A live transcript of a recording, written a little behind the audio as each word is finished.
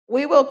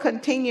We will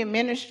continue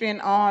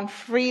ministering on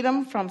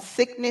freedom from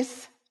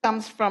sickness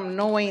comes from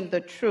knowing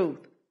the truth.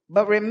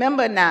 But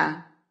remember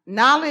now,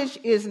 knowledge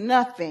is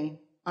nothing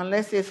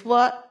unless it's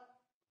what?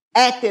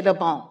 Acted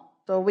upon.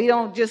 So we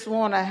don't just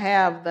want to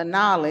have the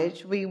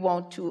knowledge. We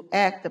want to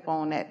act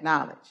upon that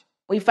knowledge.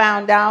 We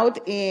found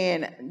out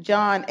in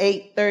John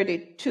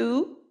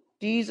 8:32,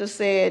 Jesus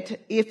said,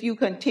 if you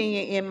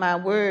continue in my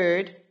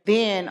word,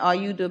 then are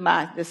you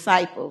my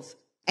disciples,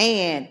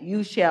 and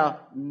you shall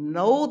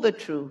know the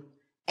truth,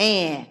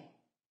 and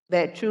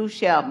that truth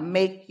shall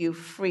make you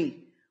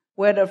free.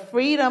 Where the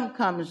freedom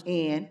comes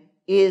in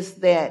is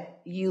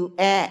that you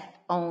act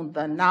on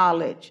the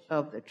knowledge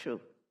of the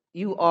truth.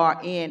 You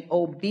are in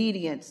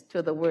obedience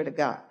to the word of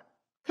God.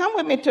 Come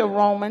with me to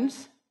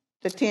Romans,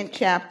 the 10th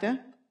chapter.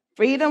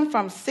 Freedom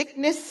from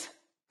sickness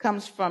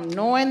comes from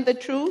knowing the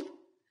truth,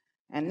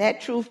 and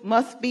that truth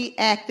must be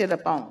acted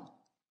upon.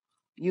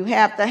 You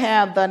have to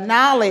have the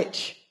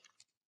knowledge.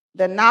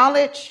 The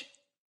knowledge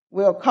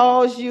will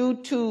cause you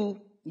to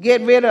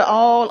get rid of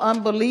all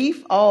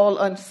unbelief, all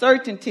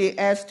uncertainty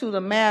as to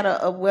the matter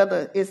of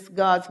whether it's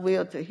God's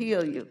will to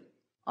heal you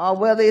or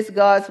whether it's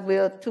God's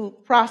will to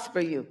prosper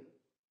you.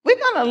 We're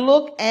going to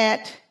look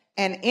at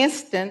an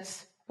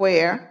instance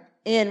where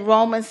in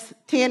Romans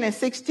 10 and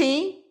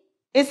 16,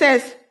 it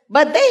says,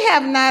 but they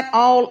have not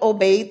all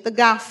obeyed the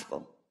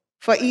gospel.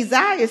 For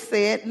Isaiah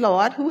said,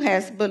 Lord, who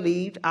has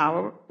believed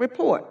our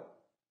report?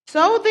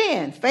 So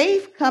then,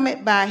 faith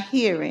cometh by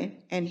hearing,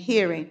 and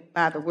hearing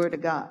by the word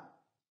of God.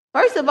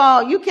 First of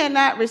all, you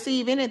cannot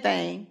receive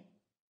anything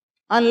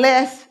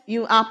unless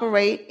you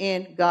operate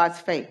in God's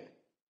faith.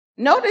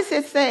 Notice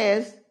it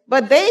says,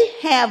 but they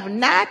have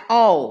not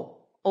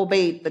all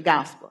obeyed the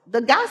gospel.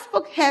 The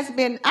gospel has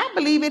been, I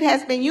believe it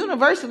has been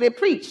universally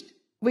preached.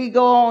 We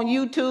go on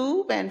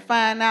YouTube and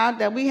find out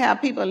that we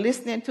have people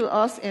listening to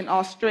us in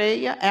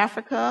Australia,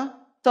 Africa,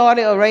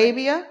 Saudi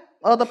Arabia,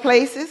 other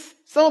places.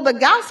 So the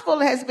gospel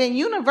has been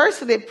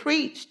universally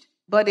preached,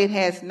 but it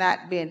has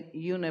not been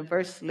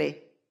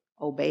universally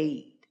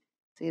obeyed.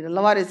 See, the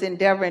Lord is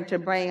endeavoring to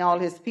bring all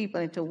his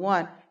people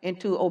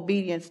into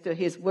obedience to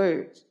his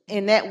words.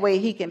 In that way,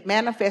 he can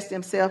manifest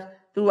himself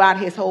throughout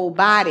his whole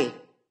body.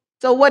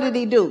 So what did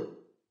he do?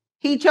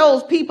 He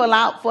chose people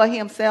out for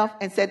himself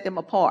and set them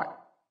apart.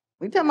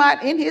 We're talking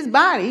about in his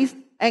body.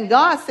 And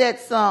God set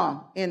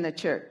some in the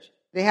church.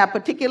 They have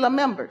particular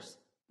members.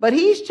 But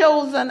he's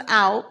chosen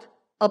out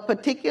a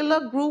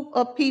particular group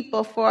of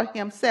people for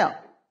himself.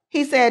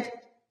 He said,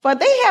 for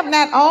they have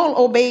not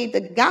all obeyed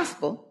the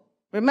gospel.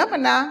 Remember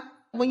now,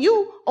 when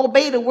you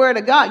obey the word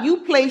of God,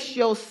 you place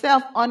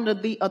yourself under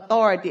the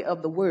authority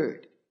of the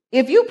word.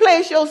 If you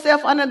place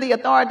yourself under the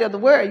authority of the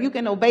word, you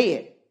can obey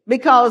it.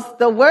 Because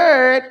the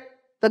word,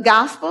 the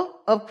gospel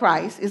of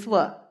Christ is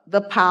what?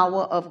 The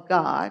power of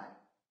God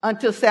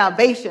unto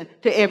salvation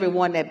to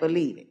everyone that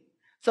believes it.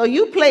 So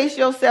you place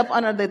yourself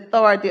under the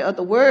authority of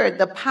the word.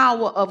 The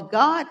power of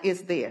God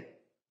is there.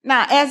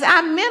 Now, as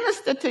I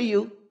minister to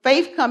you,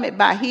 faith cometh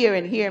by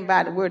hearing, hearing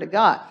by the word of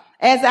God.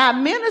 As I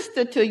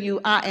minister to you,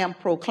 I am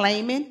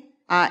proclaiming,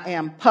 I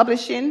am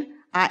publishing,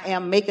 I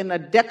am making a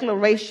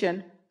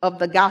declaration of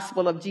the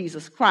gospel of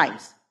Jesus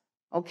Christ.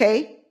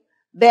 Okay?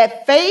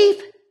 That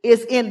faith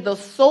is in the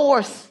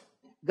source.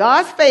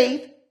 God's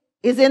faith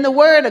is in the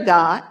word of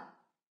God.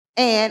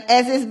 And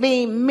as it's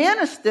being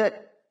ministered,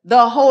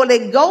 the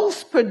Holy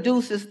Ghost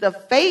produces the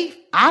faith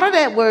out of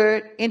that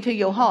word into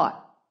your heart.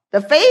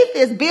 The faith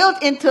is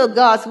built into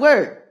God's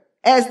word.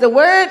 As the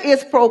word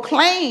is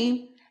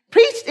proclaimed,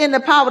 preached in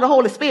the power of the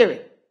Holy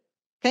Spirit.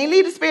 Can't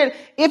leave the Spirit.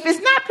 If it's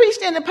not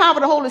preached in the power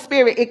of the Holy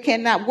Spirit, it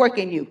cannot work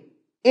in you.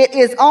 It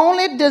is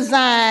only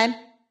designed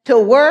to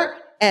work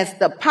as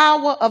the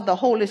power of the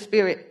Holy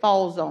Spirit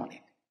falls on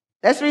it.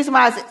 That's the reason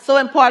why it's so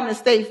important to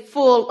stay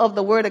full of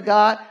the word of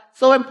God.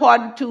 So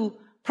important to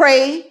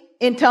pray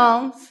in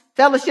tongues,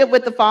 fellowship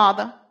with the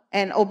Father,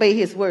 and obey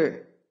his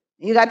word.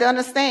 You got to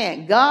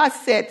understand, God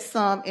set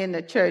some in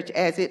the church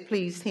as it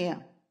pleased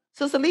him.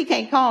 Sister Lee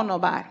can't call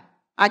nobody.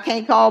 I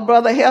can't call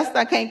Brother Hester.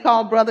 I can't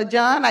call Brother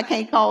John. I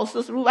can't call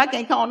Sister Ruth. I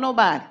can't call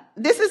nobody.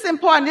 This is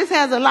important. This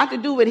has a lot to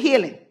do with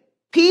healing.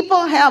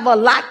 People have a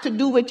lot to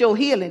do with your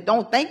healing.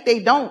 Don't think they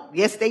don't.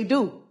 Yes, they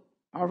do.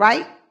 All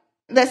right?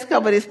 Let's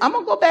cover this. I'm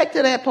going to go back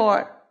to that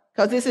part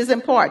because this is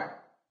important.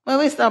 Well,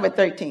 we start with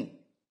 13.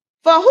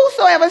 For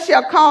whosoever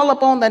shall call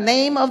upon the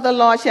name of the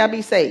Lord shall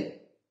be saved.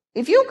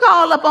 If you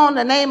call upon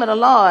the name of the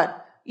Lord,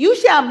 you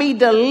shall be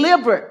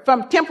delivered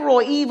from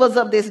temporal evils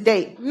of this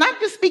day. I'm not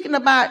just speaking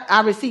about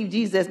I received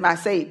Jesus as my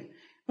Savior.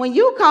 When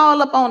you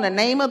call upon the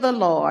name of the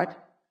Lord,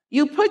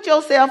 you put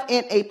yourself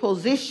in a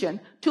position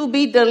to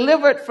be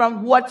delivered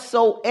from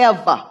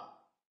whatsoever.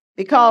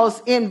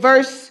 Because in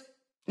verse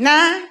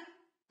 9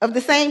 of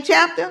the same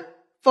chapter,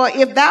 for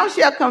if thou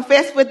shalt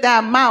confess with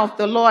thy mouth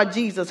the Lord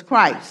Jesus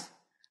Christ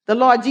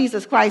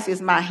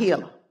is my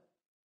healer.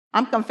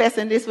 I'm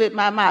confessing this with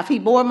my mouth. He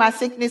bore my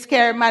sickness,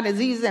 carried my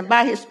diseases, and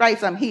by his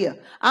stripes I'm healed.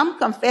 I'm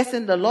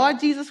confessing the Lord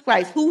Jesus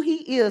Christ, who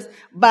he is,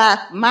 by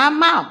my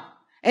mouth.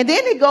 And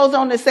then it goes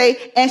on to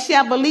say, and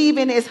shall believe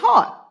in his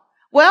heart.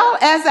 Well,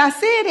 as I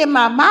said in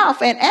my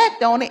mouth and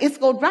act on it, it's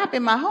going to drop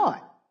in my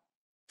heart.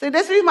 So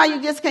that's the reason why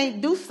you just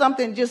can't do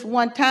something just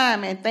one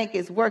time and think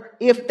it's work.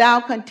 If thou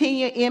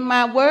continue in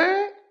my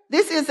word,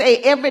 this is a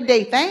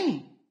everyday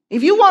thing.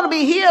 If you want to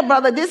be healed,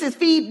 brother, this is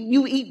feed.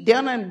 You eat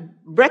dinner and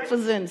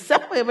breakfast and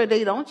supper every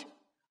day, don't you?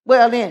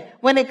 Well, then,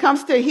 when it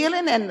comes to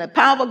healing and the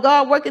power of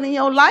God working in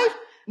your life,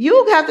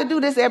 you have to do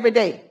this every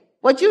day.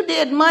 What you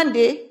did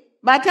Monday,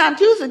 by the time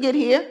Tuesday get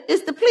here,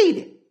 it's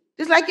depleted.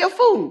 Just like your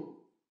food.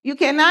 You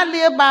cannot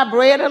live by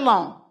bread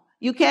alone.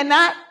 You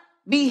cannot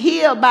be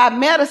healed by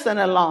medicine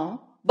alone,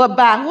 but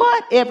by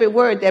what? Every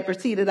word that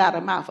proceeded out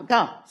of the mouth of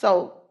God.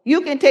 So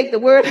you can take the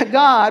word of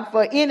God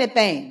for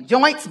anything.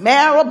 Joints,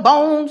 marrow,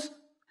 bones.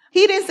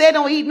 He didn't say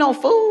don't eat no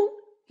food.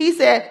 He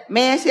said,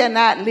 man shall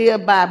not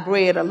live by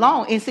bread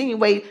alone,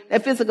 insinuating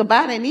that physical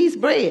body needs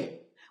bread.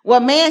 Well,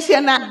 man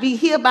shall not be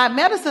healed by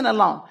medicine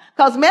alone,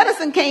 because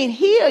medicine can't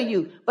heal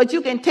you, but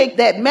you can take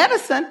that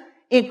medicine,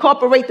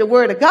 incorporate the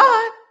word of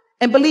God,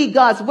 and believe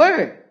God's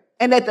word,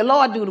 and let the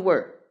Lord do the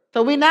work.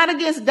 So we're not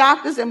against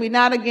doctors, and we're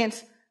not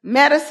against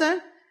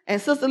medicine. And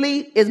Sister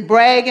Lee is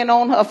bragging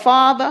on her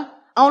father.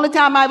 Only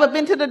time I ever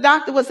been to the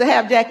doctor was to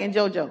have Jack and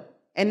JoJo.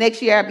 And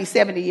next year I'll be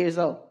 70 years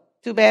old.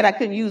 Too bad I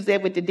couldn't use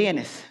that with the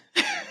dentist.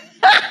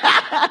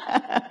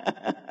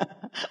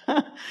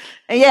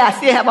 And yeah, I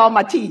still have all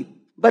my teeth.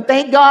 But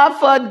thank God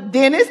for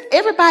dentists.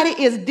 Everybody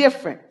is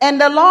different. And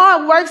the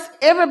Lord works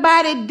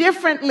everybody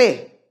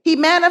differently. He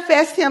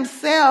manifests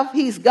himself.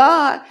 He's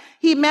God.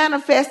 He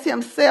manifests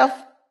himself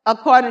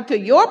according to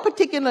your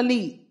particular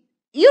need.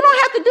 You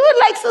don't have to do it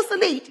like Sister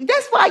Lee.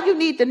 That's why you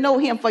need to know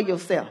him for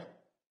yourself.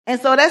 And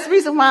so that's the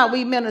reason why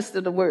we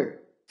minister the word.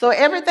 So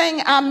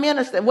everything I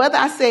minister, whether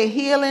I say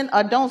healing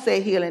or don't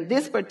say healing,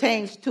 this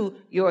pertains to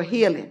your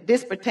healing.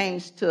 This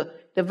pertains to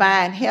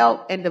divine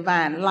health and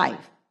divine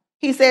life.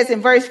 He says in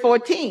verse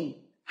 14,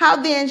 how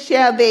then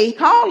shall they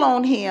call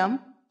on him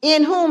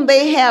in whom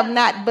they have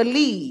not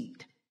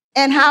believed?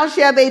 And how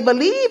shall they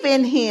believe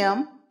in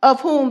him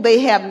of whom they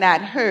have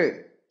not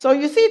heard? So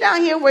you see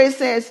down here where it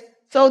says,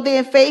 so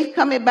then faith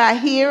cometh by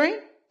hearing,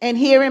 and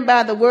hearing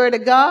by the word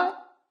of God.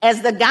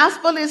 As the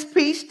gospel is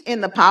preached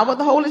in the power of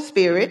the Holy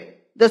Spirit,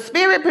 the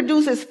Spirit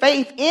produces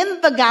faith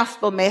in the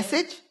gospel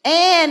message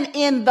and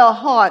in the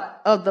heart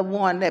of the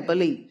one that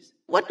believes.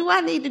 What do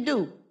I need to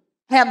do?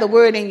 Have the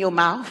word in your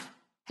mouth.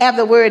 Have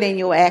the word in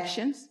your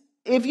actions.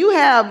 If you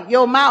have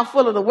your mouth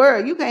full of the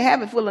word, you can't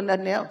have it full of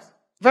nothing else.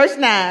 Verse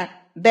 9,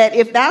 that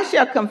if thou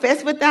shalt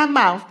confess with thy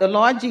mouth the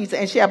Lord Jesus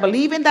and shalt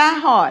believe in thy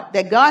heart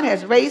that God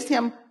has raised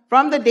him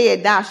from the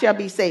dead, thou shalt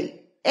be saved.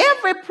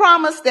 Every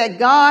promise that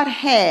God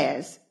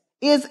has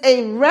is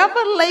a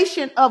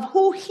revelation of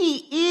who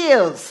he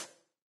is.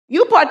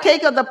 You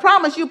partake of the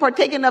promise, you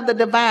partaking of the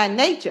divine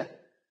nature.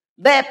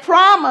 That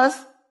promise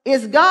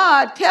is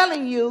God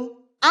telling you,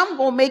 I'm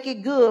going to make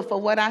it good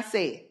for what I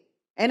said.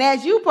 And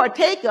as you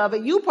partake of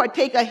it, you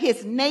partake of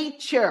his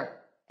nature.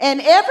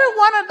 And every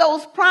one of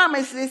those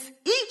promises,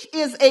 each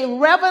is a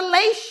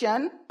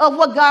revelation of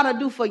what God will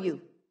do for you.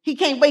 He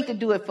can't wait to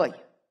do it for you.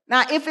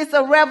 Now, if it's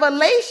a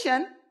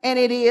revelation, and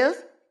it is,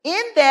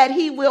 in that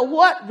he will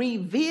what?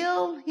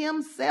 Reveal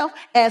himself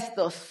as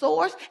the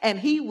source, and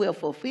he will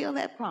fulfill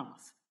that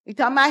promise. We're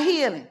talking about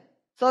healing.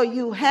 So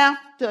you have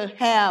to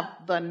have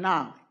the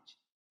knowledge.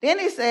 Then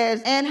he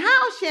says, and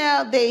how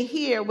shall they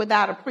hear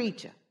without a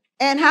preacher?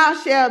 And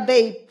how shall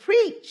they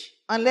preach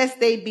unless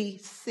they be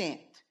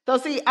sent? So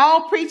see,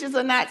 all preachers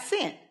are not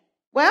sent.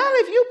 Well,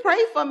 if you pray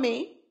for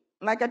me,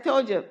 like I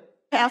told you,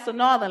 Pastor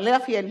Northern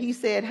left here and he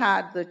said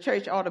how the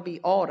church ought to be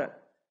ordered.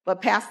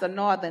 But Pastor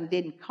Northern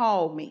didn't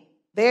call me.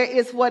 There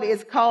is what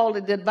is called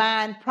the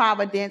divine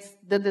providence,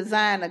 the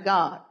design of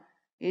God.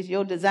 It's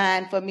your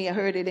design for me. I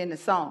heard it in the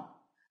song.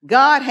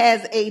 God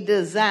has a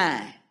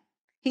design.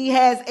 He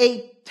has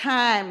a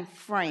time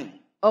frame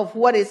of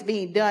what is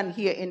being done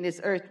here in this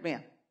earth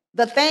realm.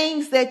 The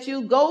things that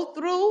you go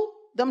through,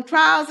 them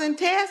trials and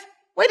tests,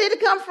 where did it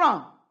come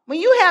from? When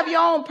you have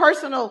your own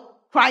personal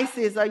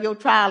crisis or your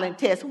trial and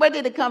test, where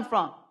did it come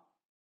from?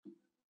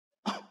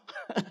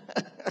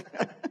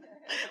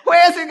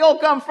 Where is it going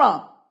to come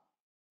from?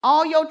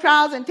 All your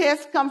trials and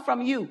tests come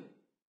from you,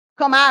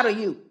 come out of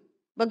you.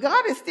 But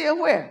God is still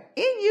where?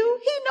 In you.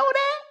 He know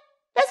that.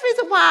 That's the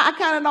reason why I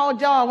count it all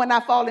joy when I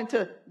fall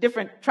into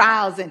different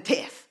trials and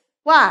tests.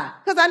 Why?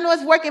 Because I know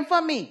it's working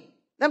for me.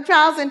 Them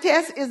trials and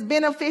tests is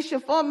beneficial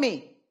for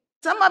me.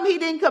 Some of them he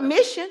didn't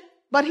commission,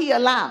 but he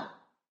allowed.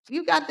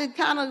 You got to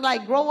kind of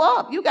like grow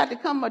up. You got to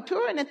come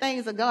mature in the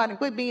things of God and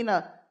quit being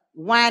a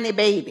whiny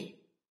baby.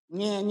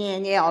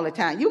 Yeah, all the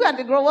time. You got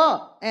to grow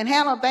up and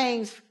handle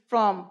things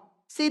from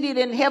seated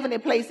in heavenly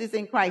places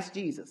in Christ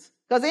Jesus.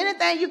 Because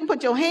anything you can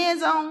put your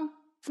hands on,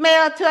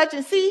 smell, touch,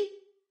 and see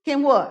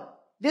can what?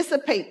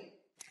 Dissipate.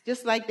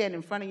 Just like that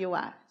in front of your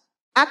eyes.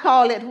 I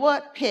call it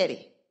what?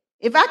 Petty.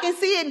 If I can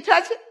see it and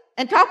touch it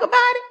and talk about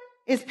it,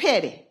 it's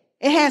petty.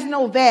 It has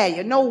no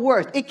value, no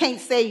worth. It can't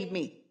save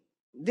me.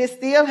 This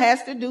still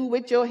has to do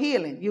with your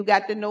healing. You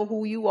got to know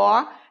who you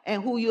are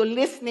and who you're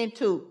listening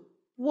to.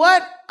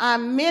 What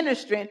I'm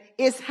ministering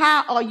is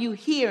how are you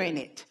hearing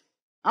it?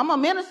 I'm going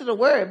to minister the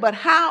word, but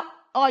how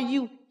are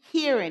you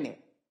hearing it?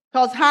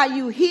 Because how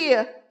you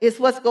hear is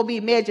what's going to be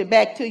measured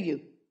back to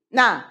you.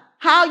 Now,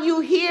 how you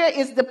hear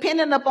is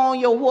dependent upon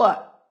your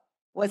what?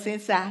 What's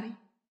inside of you?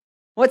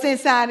 What's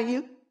inside of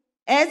you?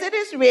 As it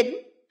is written,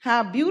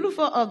 how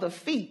beautiful are the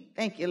feet.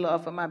 Thank you,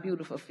 Lord, for my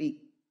beautiful feet.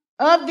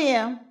 Of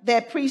them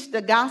that preach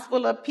the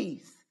gospel of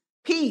peace.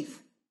 Peace.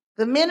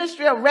 The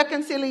ministry of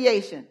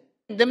reconciliation.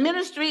 The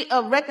ministry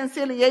of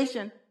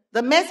reconciliation,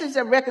 the message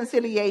of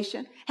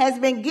reconciliation has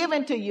been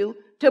given to you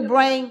to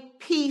bring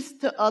peace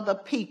to other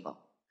people.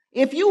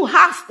 If you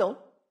hostile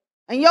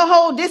and your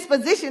whole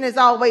disposition is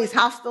always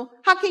hostile,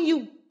 how can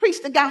you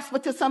preach the gospel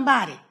to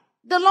somebody?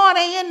 The Lord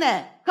ain't in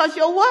that. Because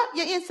your what?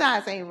 Your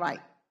insides ain't right.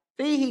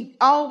 See, he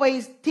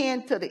always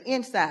tend to the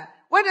inside.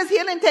 Where does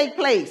healing take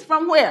place?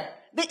 From where?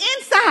 The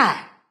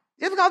inside.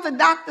 Just because the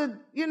doctor,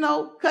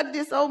 cut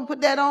this over and put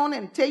that on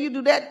and tell you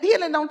do that,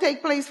 healing don't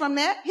take place from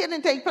that.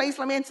 Healing take place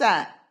from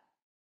inside.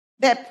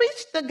 That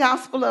preach the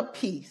gospel of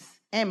peace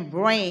and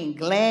bring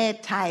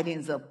glad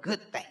tidings of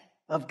good things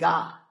of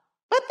God.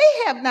 But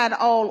they have not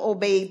all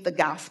obeyed the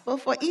gospel,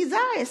 for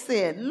Isaiah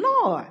said,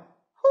 Lord,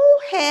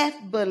 who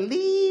hath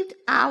believed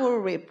our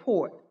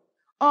report?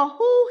 Or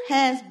who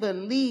has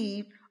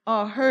believed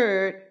or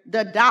heard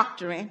the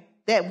doctrine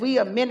that we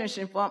are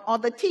ministering from or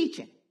the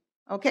teaching?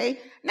 Okay,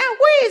 now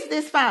where is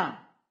this found?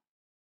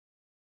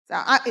 So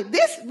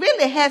this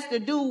really has to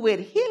do with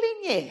healing,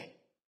 yeah.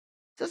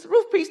 Sister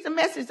Ruth preached a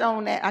message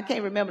on that. I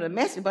can't remember the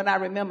message, but I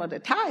remember the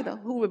title,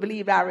 Who Will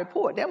Believe Our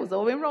Report? That was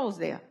over in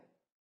Rosedale.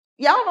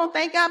 Y'all don't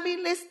think I'll be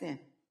listening.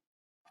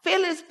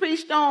 Phyllis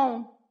preached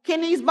on,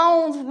 can these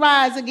bones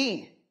rise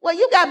again? Well,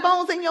 you got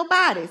bones in your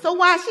body. So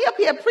while she up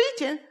here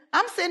preaching,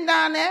 I'm sitting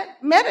down there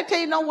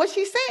meditating on what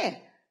she's saying.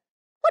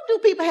 What do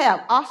people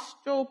have?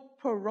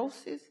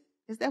 Osteoporosis?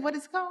 Is that what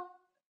it's called?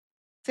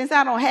 Since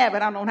I don't have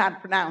it, I don't know how to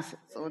pronounce it.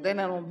 So they're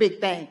not a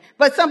big thing.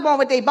 But something wrong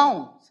with their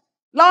bones.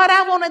 Lord,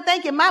 I want to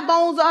thank you. My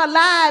bones are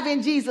alive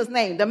in Jesus'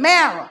 name. The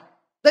marrow,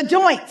 the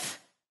joints.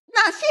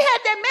 Now, she had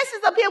that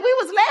message up here. We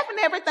was laughing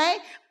at everything.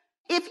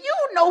 If you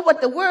know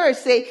what the word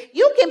say,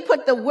 you can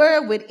put the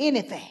word with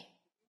anything.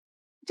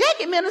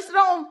 Jackie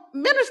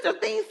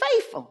ministered things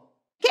faithful.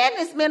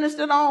 Candace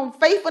ministered on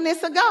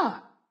faithfulness of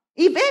God.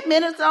 Yvette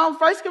ministered on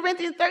 1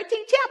 Corinthians 13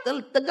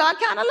 chapter, the God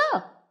kind of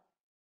love.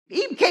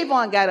 Even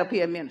Kayvon got up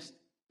here and ministered.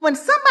 When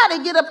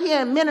somebody get up here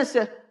and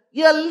minister,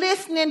 you're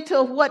listening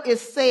to what is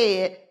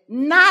said,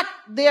 not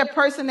their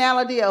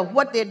personality or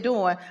what they're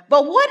doing,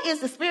 but what is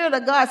the Spirit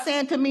of God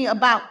saying to me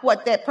about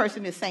what that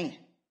person is saying?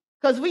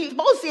 Because we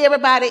both see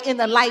everybody in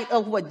the light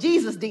of what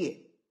Jesus did,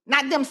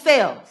 not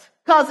themselves.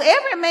 Because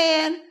every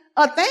man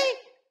think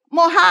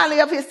more highly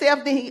of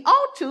himself than he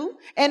ought to,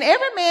 and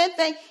every man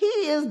think he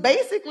is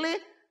basically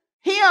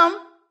him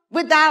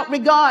without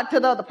regard to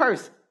the other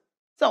person.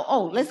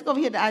 So, let's go over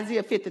here to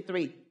Isaiah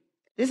 53.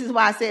 This is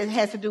why I say it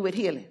has to do with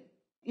healing.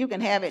 You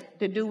can have it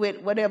to do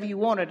with whatever you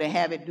wanted to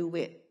have it do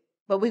with.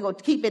 But we're going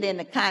to keep it in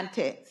the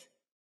context.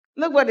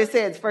 Look what it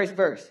says, first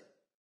verse.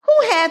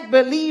 Who hath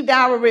believed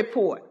our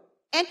report?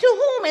 And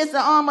to whom is the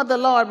arm of the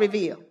Lord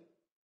revealed?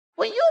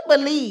 When you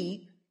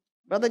believe,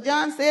 Brother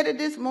John said it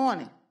this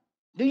morning,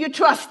 do you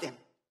trust him?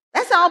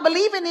 That's all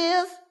believing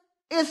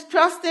is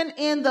trusting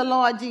in the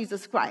Lord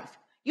Jesus Christ.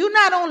 You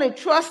not only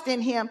trust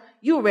in him,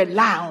 you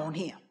rely on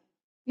him.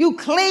 You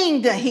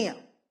cling to him.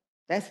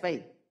 That's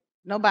faith.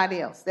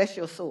 Nobody else. That's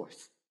your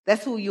source.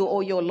 That's who you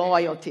owe your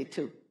loyalty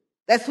to.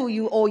 That's who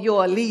you owe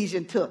your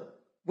allegiance to.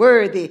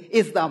 Worthy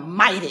is the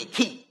mighty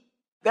King.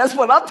 That's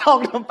what I'm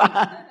talking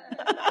about.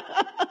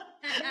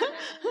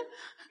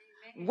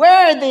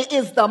 Worthy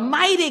is the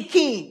mighty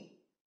King.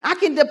 I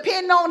can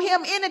depend on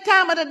him any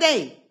time of the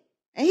day.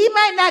 And he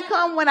might not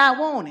come when I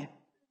want him.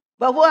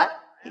 But what?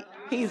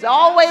 He's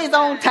always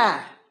on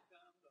time.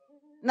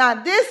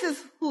 Now, this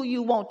is who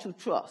you want to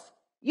trust.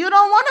 You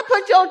don't want to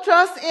put your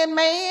trust in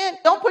man.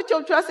 Don't put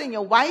your trust in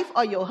your wife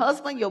or your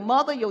husband, your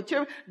mother, your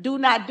children. Do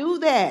not do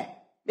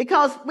that.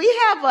 Because we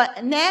have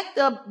an act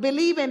of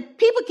believing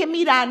people can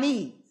meet our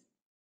needs.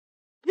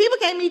 People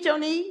can't meet your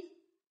needs.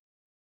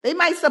 They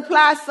might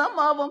supply some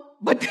of them,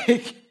 but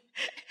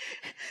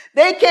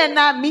they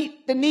cannot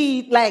meet the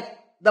need like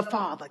the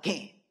Father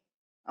can.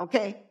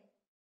 Okay?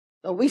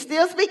 So we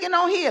still speaking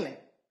on healing.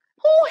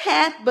 Who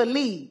hath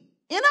believed?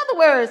 In other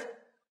words,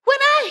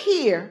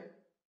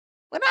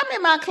 when I'm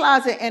in my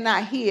closet and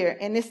I hear,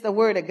 and it's the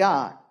word of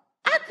God,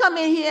 I come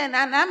in here and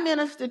I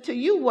minister to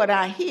you what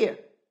I hear.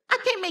 I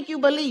can't make you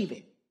believe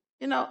it.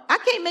 I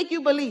can't make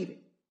you believe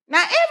it.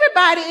 Now,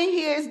 everybody in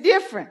here is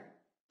different.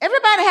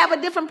 Everybody have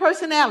a different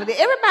personality.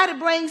 Everybody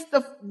brings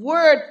the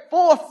word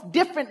forth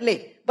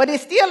differently, but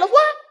it's still a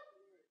what?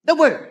 The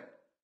word.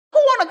 Who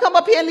want to come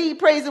up here and lead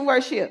praise and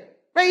worship?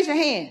 Raise your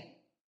hand.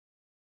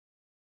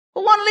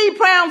 Who want to lead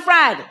prayer on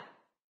Friday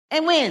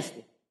and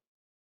Wednesday?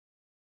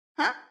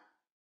 Huh?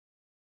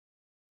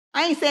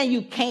 I ain't saying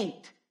you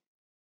can't.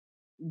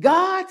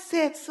 God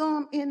said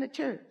some in the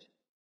church.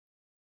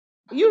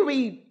 You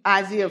read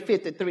Isaiah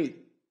 53.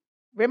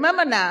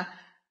 Remember now,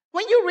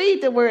 when you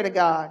read the word of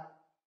God,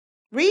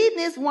 reading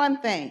is one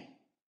thing.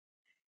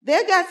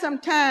 There got some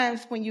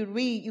times when you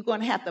read, you're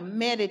going to have to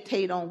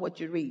meditate on what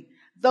you read.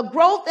 The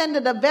growth and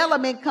the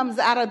development comes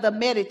out of the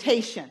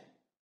meditation.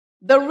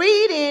 The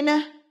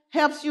reading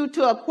helps you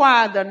to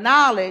acquire the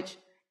knowledge.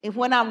 If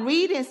when I'm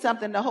reading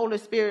something, the Holy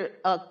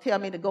Spirit tell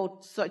me to go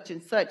such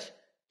and such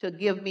to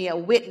give me a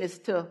witness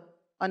to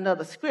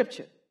another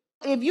scripture.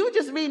 If you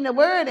just reading the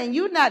word and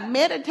you're not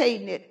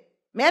meditating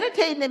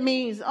it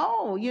means,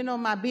 oh,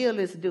 my bill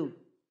is due.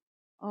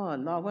 Oh,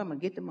 Lord, where am I going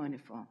to get the money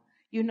from?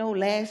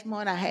 Last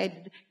month I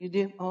had, you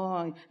did,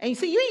 and you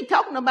see, you ain't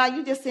talking about,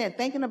 you just saying,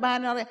 thinking about it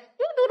and all that.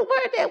 You do the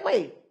word that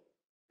way.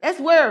 That's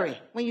worry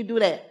when you do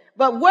that.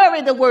 But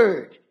worry the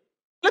word.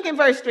 Look in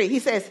verse 3. He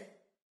says,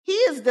 he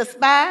is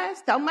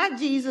despised, talking about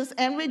Jesus,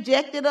 and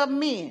rejected of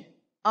men,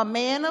 a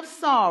man of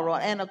sorrow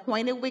and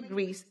acquainted with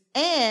grief,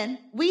 and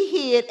we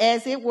hid,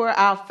 as it were,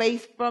 our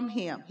face from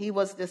him. He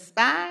was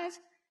despised,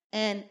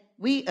 and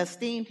we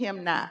esteemed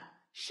him not.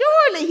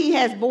 Surely he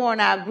has borne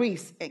our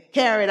griefs and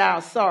carried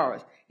our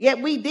sorrows.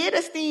 Yet we did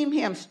esteem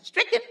him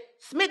stricken,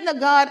 smitten of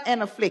God,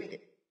 and afflicted.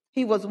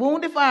 He was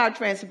wounded for our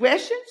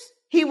transgressions.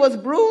 He was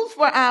bruised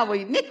for our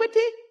iniquity.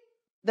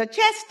 The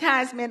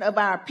chastisement of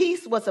our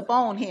peace was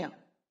upon him.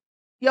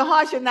 Your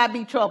heart should not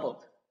be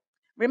troubled.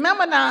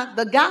 Remember now,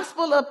 the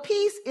gospel of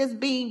peace is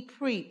being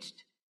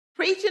preached.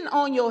 Preaching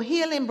on your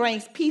healing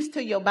brings peace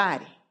to your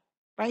body.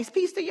 Brings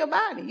peace to your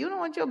body. You don't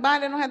want your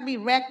body to have to be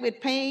racked with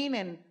pain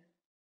and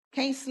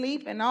can't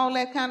sleep and all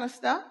that kind of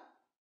stuff.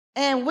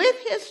 And with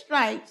his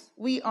stripes,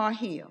 we are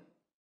healed.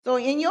 So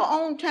in your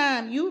own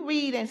time, you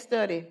read and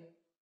study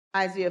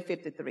Isaiah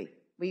 53.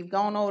 We've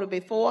gone over it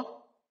before,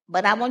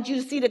 but I want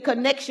you to see the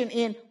connection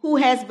in who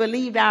has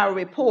believed our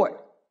report,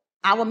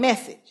 our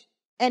message,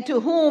 and to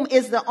whom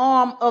is the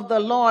arm of the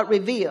Lord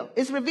revealed.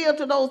 It's revealed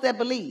to those that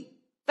believe.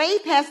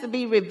 Faith has to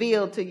be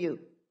revealed to you.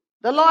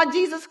 The Lord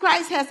Jesus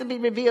Christ has to be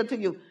revealed to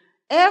you.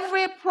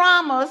 Every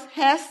promise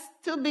has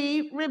to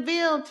be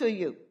revealed to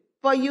you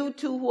for you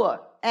to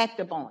what?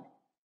 Act upon it.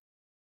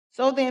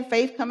 So then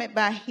faith cometh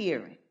by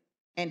hearing,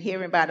 and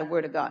hearing by the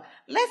word of God.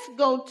 Let's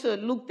go to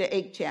Luke the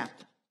 8th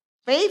chapter.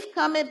 Faith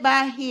cometh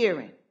by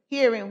hearing.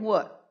 Hearing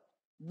what?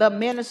 The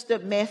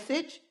ministered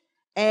message,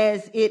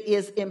 as it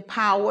is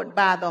empowered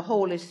by the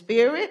Holy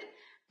Spirit.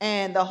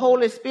 And the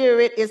Holy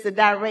Spirit is the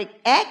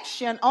direct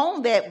action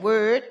on that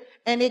word,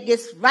 and it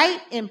gets right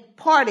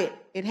imparted.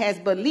 It has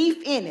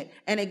belief in it,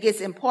 and it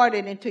gets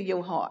imparted into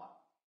your heart.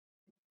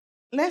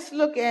 Let's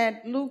look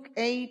at Luke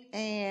 8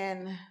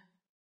 and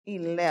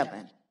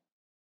 11.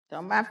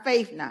 So my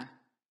faith now,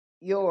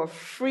 your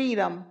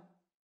freedom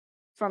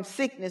from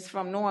sickness,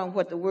 from knowing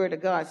what the word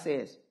of God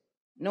says,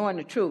 knowing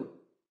the truth.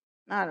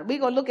 Now, we're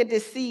going to look at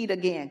this seed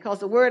again, because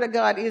the word of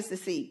God is the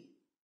seed.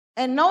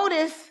 And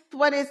notice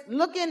what is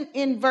looking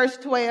in verse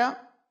 12,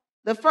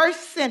 the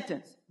first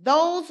sentence.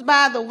 Those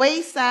by the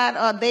wayside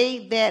are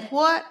they that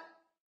what?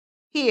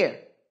 Hear.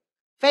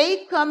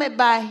 Faith cometh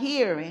by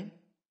hearing,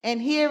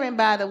 and hearing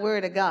by the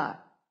word of God.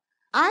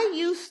 I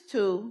used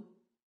to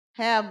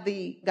have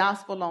the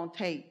gospel on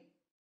tape,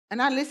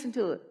 and I listened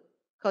to it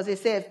because it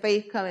said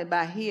faith cometh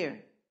by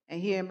hearing,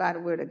 and hearing by the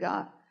word of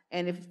God.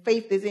 And if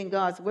faith is in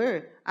God's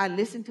word, I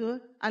listen to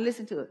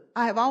it.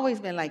 I have always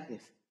been like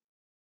this.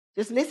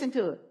 Just listen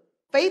to it.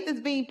 Faith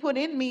is being put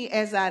in me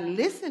as I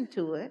listen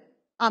to it.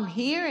 I'm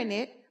hearing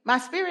it. My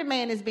spirit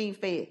man is being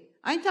fed.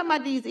 I ain't talking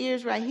about these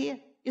ears right here.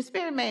 Your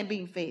spirit man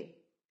being fed.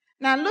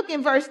 Now look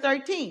in verse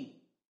 13.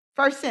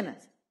 First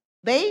sentence.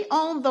 They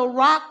on the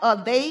rock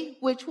are they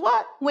which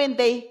what? When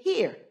they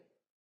hear.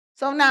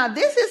 So now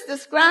this is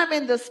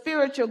describing the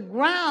spiritual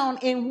ground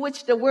in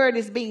which the word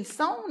is being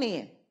sown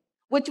in,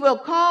 which will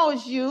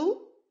cause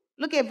you,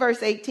 look at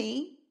verse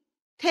 18,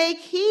 take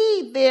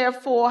heed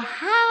therefore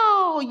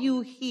how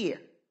you hear.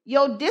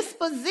 Your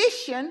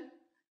disposition,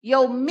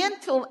 your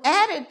mental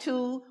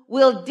attitude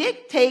will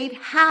dictate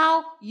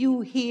how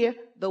you hear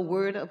the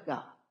word of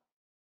God.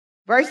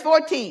 Verse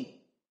 14,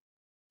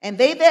 and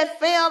they that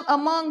fell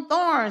among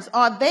thorns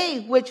are they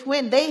which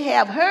when they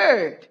have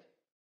heard.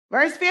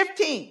 Verse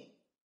 15,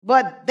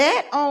 but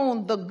that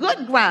on the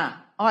good ground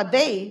are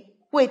they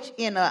which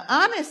in an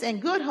honest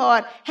and good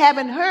heart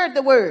haven't heard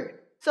the word.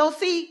 So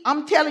see,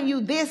 I'm telling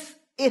you this,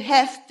 it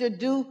has to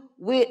do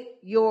with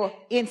your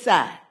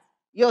inside,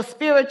 your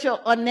spiritual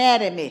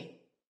anatomy,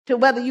 to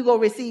whether you go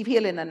receive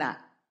healing or not.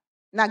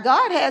 Now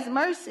God has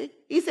mercy.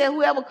 He said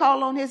whoever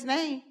call on his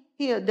name,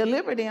 he'll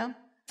deliver them.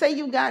 Say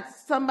you got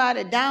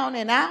somebody down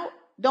and out,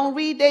 don't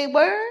read their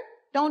word,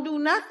 don't do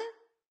nothing,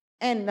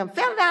 and them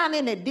fell down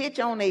in the ditch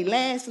on their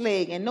last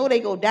leg and know they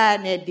go die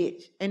in that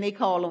ditch, and they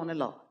call on the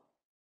Lord.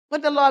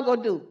 What the Lord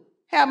gonna do?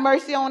 Have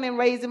mercy on them,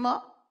 raise them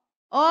up?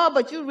 Oh,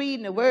 but you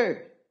reading the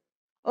word.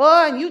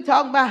 Oh, and you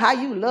talking about how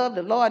you love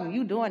the Lord and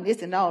you doing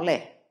this and all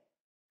that.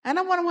 And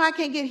I wonder why I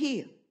can't get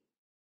healed.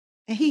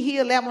 And he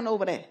healed that one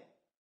over there.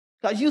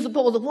 Because you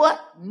supposed to what?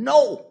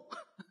 Know.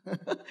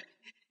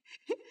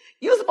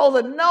 You're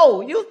supposed to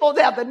know. You're supposed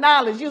to have the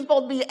knowledge. You're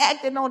supposed to be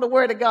acting on the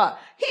word of God.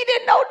 He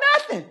didn't know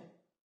nothing.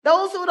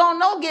 Those who don't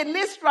know get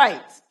lip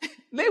strikes,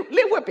 lip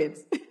whippings.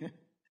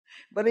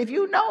 But if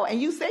you know and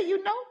you say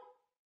you know,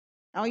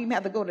 I don't even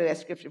have to go to that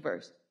scripture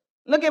verse.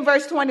 Look at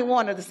verse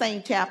 21 of the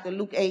same chapter,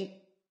 Luke 8.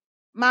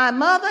 My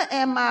mother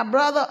and my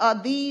brother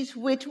are these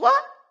which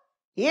what?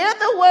 Hear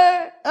the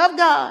word of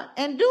God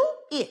and do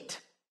it.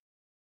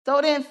 So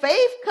then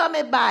faith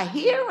cometh by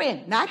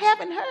hearing, not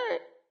having heard,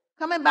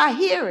 coming by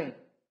hearing.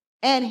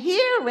 And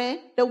hearing,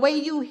 the way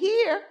you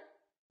hear,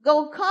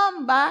 go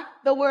come by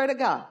the word of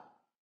God.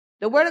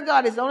 The word of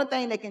God is the only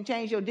thing that can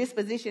change your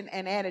disposition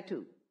and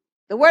attitude.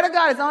 The word of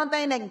God is the only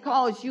thing that can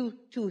cause you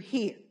to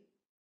hear.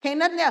 Can't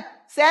nothing else.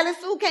 Sally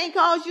Sue can't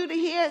cause you to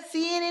hear.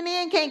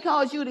 CNN can't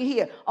cause you to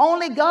hear.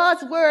 Only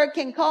God's word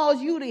can cause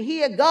you to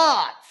hear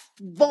God's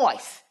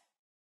voice.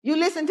 You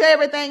listen to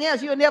everything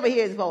else, you'll never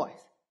hear his voice.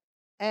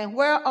 And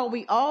where are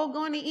we all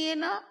going to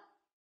end up?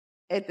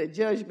 At the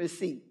judgment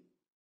seat.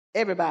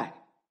 Everybody.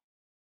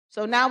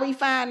 So now we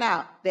find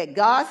out that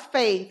God's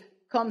faith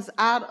comes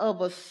out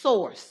of a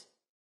source.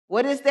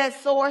 What is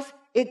that source?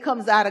 It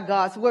comes out of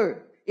God's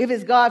word. If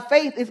it's God's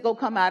faith, it's going to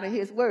come out of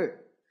his word.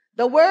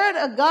 The word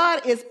of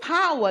God is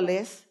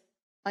powerless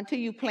until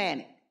you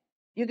plant it.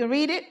 You can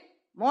read it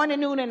morning,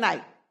 noon, and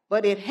night,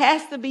 but it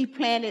has to be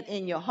planted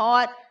in your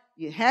heart.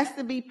 It has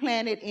to be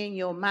planted in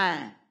your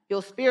mind,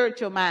 your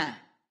spiritual mind.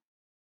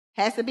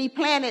 Has to be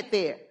planted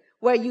there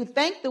where you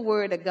think the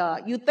word of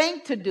God, you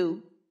think to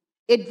do.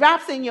 It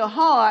drops in your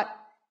heart.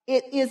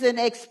 It is an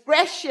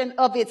expression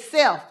of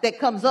itself that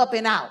comes up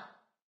and out.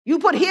 You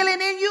put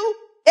healing in you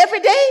every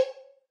day,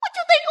 what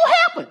you think will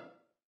happen?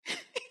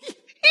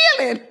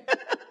 Healing.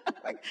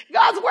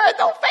 God's word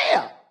don't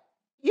fail.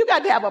 You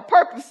got to have a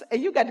purpose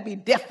and you got to be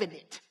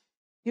definite.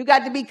 You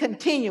got to be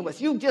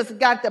continuous. You just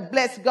got to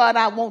bless God.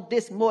 I want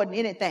this more than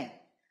anything.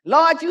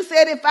 Lord, you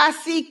said if I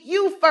seek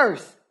you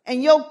first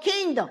and your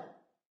kingdom,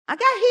 I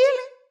got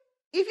healing.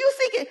 If you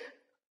seek it,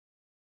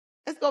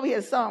 let's go over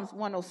here to Psalms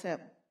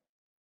 107.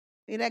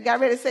 See, that got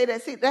ready to say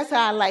that. See, that's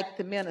how I like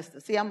to minister.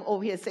 See, I'm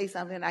over here to say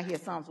something and I hear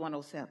Psalms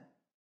 107.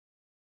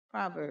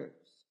 Proverbs.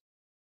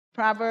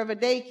 Proverb a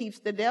day keeps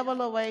the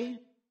devil away.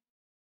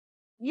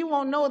 You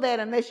won't know that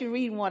unless you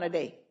read one a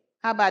day.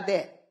 How about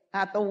that?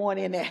 I'll throw one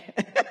in there.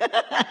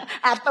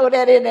 I'll throw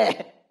that in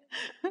there.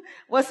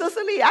 Well,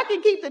 Sister Lee, I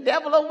can keep the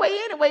devil away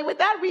anyway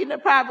without reading the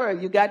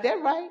proverb. You got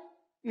that right.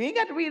 You ain't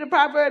got to read the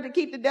proverb to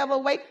keep the devil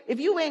away.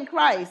 If you in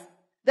Christ,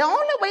 the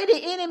only way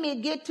the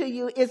enemy get to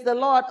you is the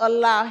Lord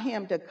allow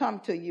him to come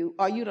to you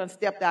or you done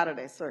stepped out of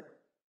that circle.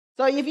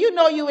 So if you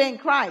know you in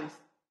Christ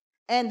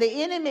and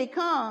the enemy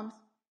comes,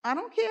 I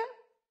don't care.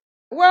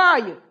 Where are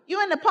you?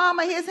 You in the palm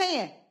of his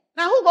hand.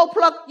 Now, who go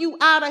pluck you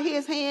out of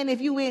his hand if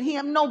you in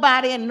him?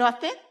 Nobody and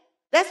nothing.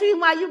 That's the reason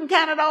why you can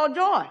count it all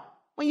joy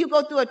when you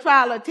go through a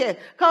trial or test.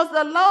 Because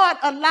the Lord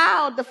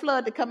allowed the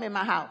flood to come in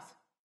my house.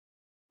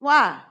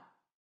 Why?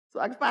 So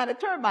I can find the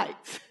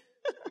termites.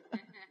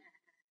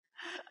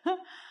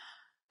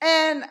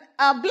 And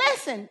a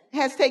blessing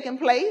has taken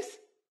place.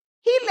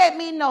 He let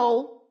me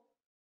know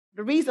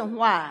the reason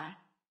why.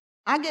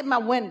 I get my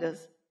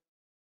windows.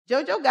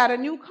 JoJo got a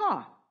new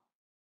car.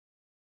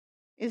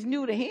 It's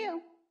new to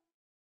him.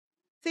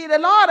 See, the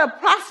Lord will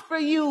prosper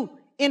you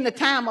in the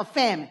time of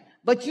famine,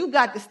 but you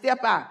got to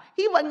step out.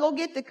 He wasn't going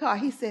to get the car.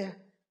 He said,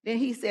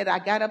 I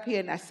got up here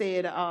and I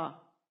said,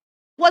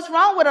 what's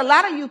wrong with a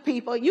lot of you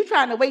people? You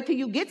trying to wait till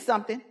you get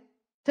something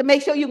to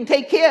make sure you can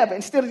take care of it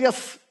instead of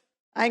just,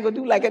 I ain't going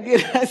to do like I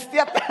did. I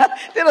stepped out,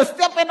 instead of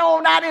stepping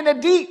on out in the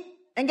deep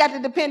and got to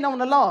depend on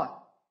the Lord.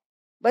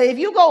 But if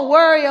you go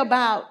worry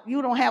about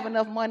you don't have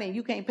enough money and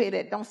you can't pay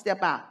that, don't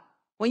step out.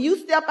 When you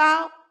step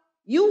out,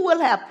 you will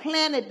have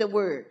planted the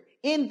word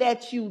in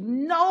that you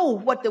know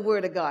what the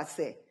word of God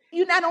said.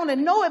 You not only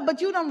know it,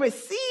 but you done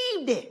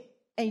received it.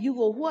 And you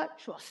go what?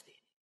 Trust it.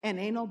 And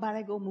ain't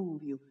nobody gonna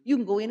move you. You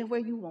can go anywhere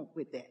you want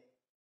with that.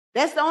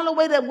 That's the only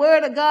way the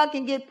word of God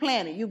can get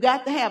planted. You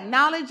got to have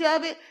knowledge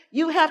of it.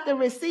 You have to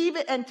receive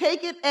it and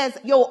take it as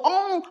your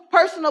own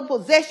personal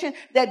possession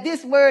that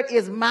this word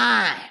is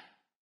mine.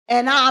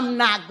 And I'm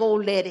not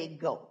gonna let it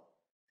go.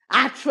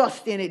 I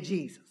trust in it,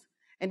 Jesus.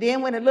 And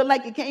then when it look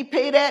like you can't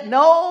pay that,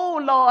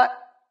 no, Lord,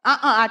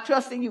 I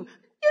trust in you. You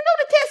know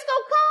the test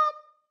gonna come.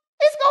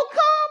 It's gonna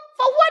come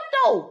for what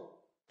though?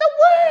 The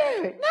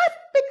word. Not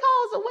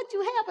because of what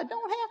you have or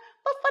don't have,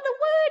 but for the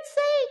word's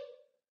sake.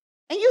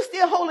 And you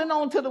still holding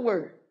on to the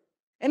word.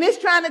 And it's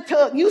trying to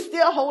tell you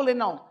still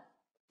holding on.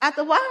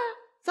 After a while,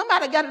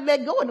 somebody got to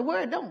let go and the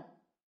word don't.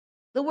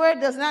 The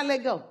word does not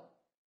let go.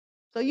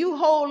 So you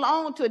hold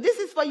on to it. This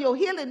is for your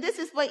healing. This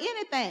is for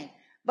anything.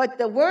 But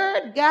the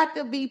word got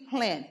to be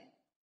planted.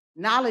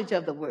 Knowledge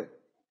of the word.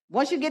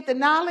 Once you get the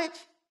knowledge,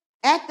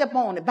 act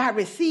upon it by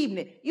receiving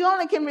it. You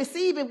only can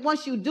receive it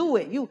once you do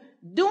it. You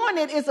doing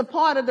it is a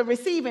part of the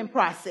receiving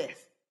process.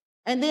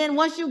 And then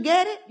once you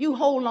get it, you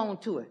hold on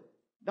to it.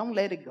 Don't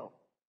let it go.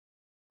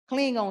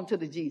 Cling on to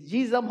the Jesus.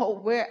 Jesus, I'm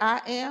where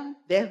I am,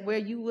 that's where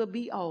you will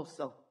be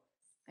also.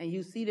 And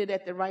you seated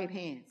at the right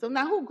hand. So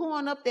now who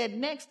going up there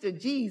next to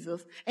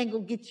Jesus and go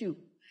get you?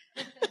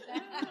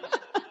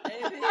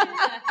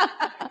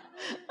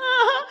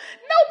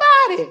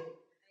 Nobody.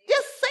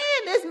 Just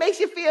saying this makes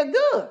you feel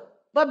good.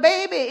 But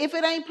baby, if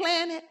it ain't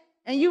planted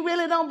and you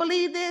really don't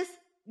believe this,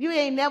 You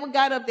ain't never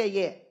got up there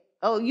yet.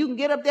 Oh, you can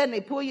get up there and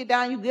they pull you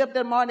down. You get up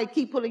there tomorrow and they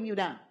keep pulling you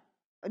down.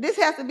 This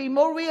has to be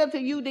more real to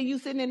you than you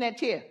sitting in that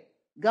chair.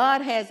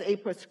 God has a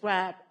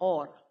prescribed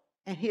order,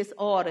 and his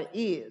order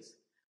is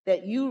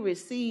that you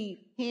receive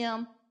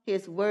him,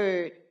 his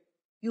word,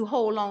 you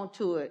hold on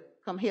to it,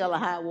 come hell or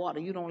high water.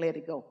 You don't let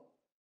it go.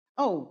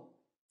 Oh,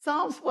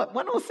 Psalms what?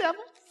 107?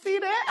 See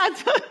that?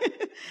 I tell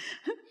you.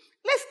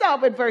 Let's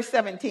start with verse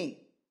 17.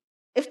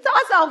 It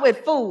starts off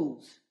with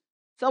fools.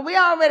 So we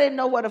already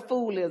know what a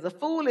fool is. A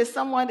fool is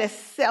someone that's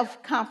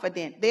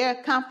self-confident.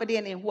 They're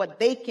confident in what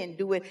they can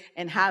do it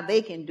and how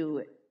they can do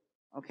it.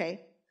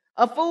 Okay?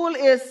 A fool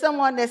is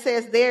someone that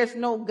says there's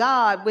no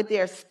God with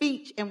their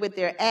speech and with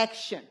their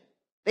action.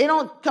 They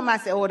don't come out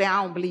and say, oh, I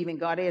don't believe in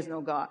God. There's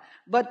no God.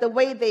 But the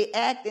way they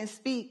act and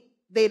speak,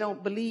 they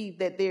don't believe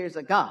that there's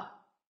a God.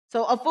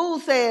 So a fool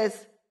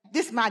says,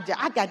 this is my job.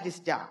 I got this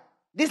job.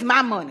 This is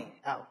my money.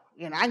 Oh,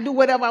 I can do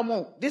whatever I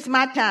want. This is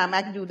my time.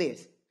 I can do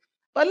this.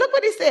 But look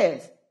what he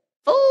says.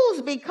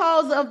 Fools,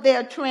 because of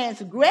their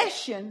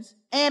transgressions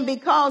and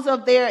because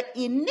of their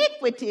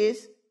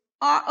iniquities,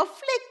 are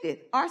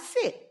afflicted, are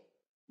sick.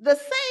 The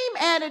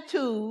same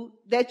attitude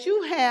that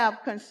you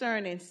have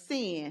concerning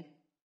sin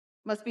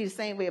must be the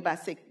same way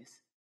about sickness.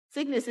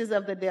 Sickness is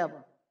of the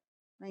devil.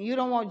 And you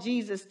don't want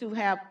Jesus to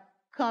have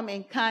come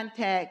in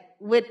contact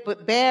with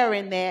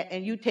bearing that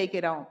and you take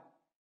it on.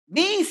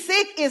 Being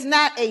sick is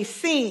not a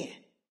sin.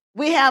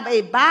 We have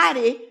a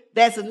body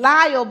that's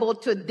liable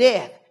to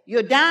death.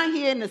 You're down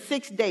here in the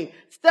 6th day.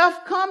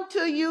 Stuff come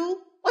to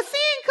you. Well,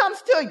 sin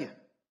comes to you.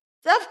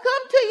 Stuff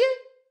come to you.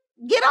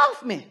 Get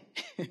off me.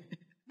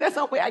 That's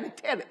the way I can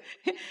tell it.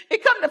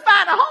 It come to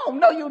find a home.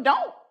 No, you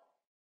don't.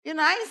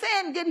 I ain't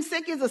saying getting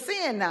sick is a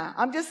sin now.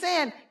 I'm just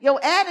saying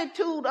your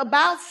attitude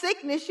about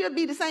sickness should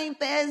be the same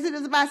thing as it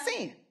is about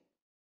sin.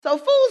 So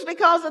fools,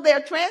 because of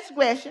their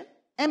transgression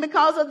and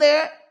because of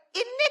their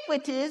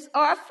iniquities,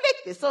 are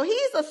afflicted. So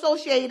he's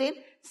associating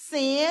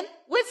sin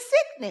with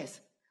sickness.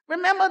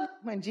 Remember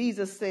when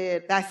Jesus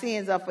said, thy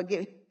sins are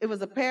forgiven? It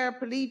was a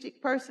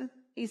paraplegic person.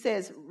 He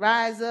says,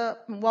 rise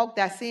up and walk,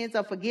 thy sins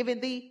are forgiven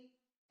thee.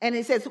 And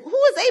he says, who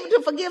is able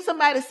to forgive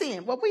somebody's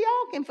sin? Well, we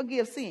all can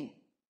forgive sin.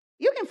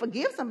 You can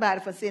forgive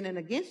somebody for sinning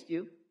against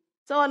you.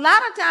 So a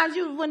lot of times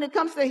when it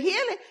comes to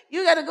healing,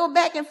 you got to go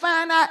back and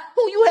find out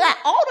who you got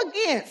out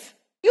against.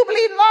 You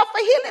believe in the Lord for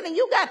healing and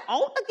you got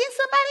out against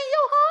somebody in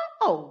your heart?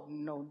 Oh,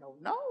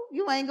 no.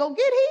 You ain't going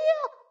to get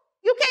healed.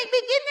 You can't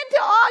be getting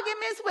into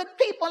arguments with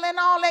people and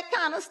all that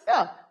kind of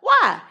stuff.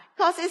 Why?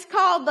 Because it's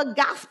called the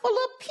gospel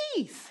of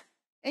peace.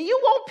 And you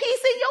want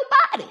peace in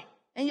your body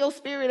and your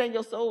spirit and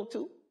your soul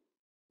too.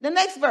 The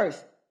next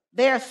verse.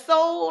 Their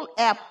soul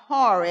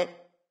abhorrent,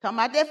 talking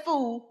about that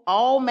food,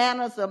 all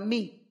manners of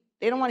meat.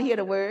 They don't want to hear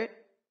the word.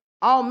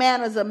 All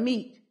manners of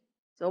meat.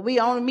 So we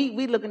only meat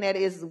we looking at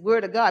is the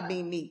word of God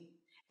being meat.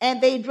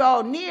 And they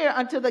draw near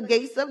unto the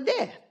gates of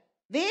death.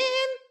 Then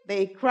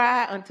they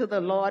cry unto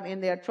the Lord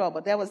in their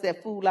trouble. That was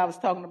that fool I was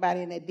talking about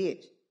in that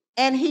ditch.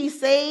 And he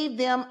saved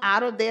them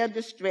out of their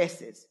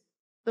distresses.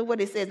 Look what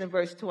it says in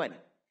verse 20.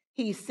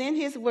 He sent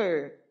his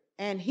word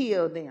and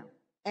healed them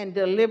and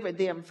delivered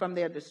them from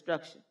their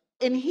destruction.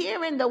 In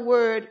hearing the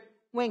word,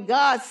 when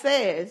God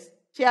says,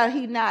 shall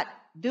he not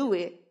do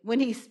it? When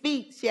he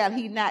speaks, shall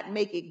he not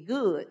make it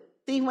good?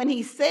 See, when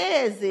he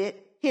says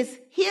it, his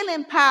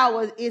healing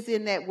power is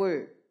in that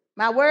word.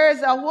 My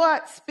words are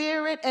what?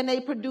 Spirit, and they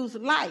produce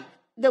life.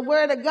 The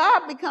word of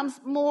God becomes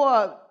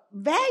more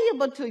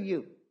valuable to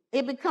you.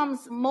 It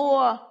becomes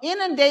more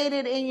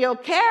inundated in your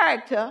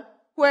character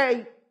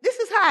where this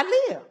is how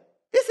I live.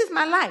 This is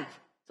my life.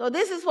 So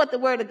this is what the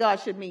word of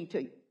God should mean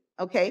to you.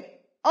 Okay?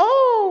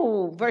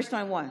 Oh, verse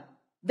 21.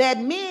 That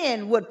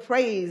men would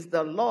praise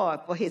the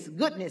Lord for his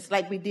goodness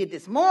like we did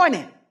this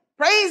morning.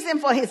 Praise him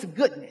for his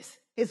goodness,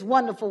 his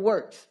wonderful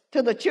works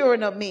to the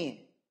children of men.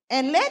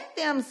 And let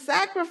them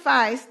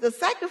sacrifice the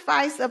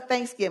sacrifice of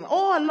thanksgiving.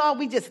 Oh, Lord,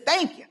 we just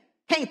thank you.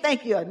 Can't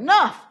thank you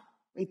enough.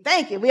 We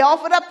thank you. We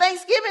offered up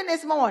thanksgiving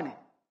this morning.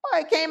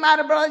 Well, it came out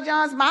of Brother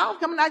John's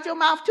mouth, coming out your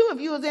mouth too if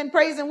you was in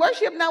praise and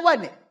worship now,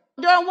 wasn't it?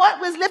 During what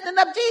was lifting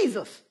up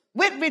Jesus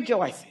with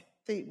rejoicing.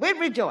 See, with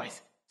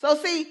rejoicing. So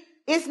see,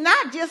 it's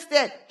not just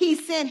that he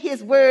sent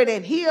his word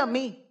and healed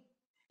me.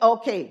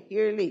 Okay,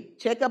 here, Lee.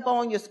 Check up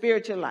on your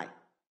spiritual life.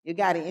 You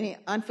got any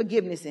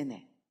unforgiveness in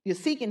that. You're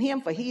seeking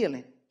him for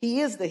healing.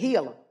 He is the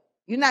healer.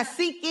 You're not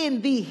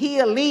seeking the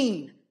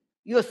healing.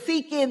 You're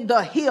seeking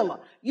the healer.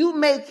 You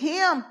make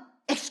him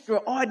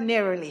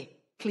extraordinarily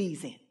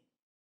pleasing.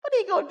 What are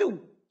you going to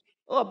do?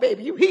 Oh,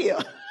 baby, you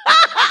healed.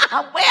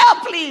 I'm well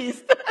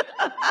pleased.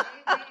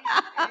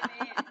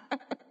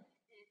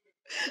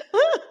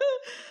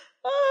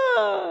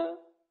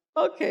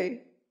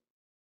 Okay.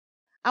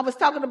 I was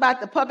talking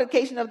about the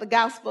publication of the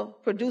gospel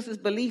produces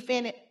belief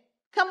in it.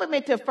 Come with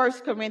me to 1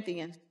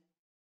 Corinthians,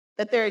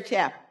 the 3rd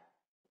chapter.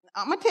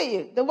 I'm going to tell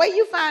you, the way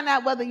you find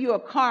out whether you are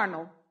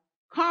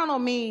carnal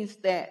means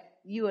that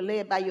you are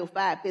led by your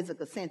 5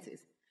 physical senses.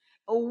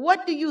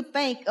 What do you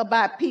think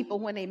about people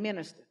when they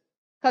minister?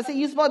 Because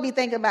you're supposed to be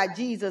thinking about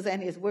Jesus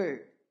and his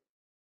word.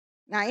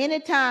 Now,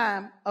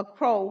 anytime a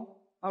crow,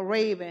 a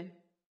raven,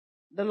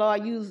 the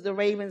Lord used the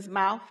raven's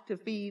mouth to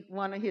feed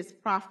one of his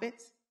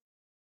prophets.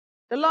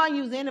 The Lord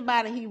used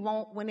anybody he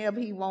want,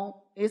 whenever he want.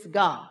 It's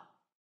God.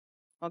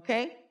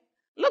 Okay?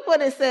 Look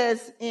what it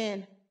says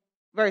in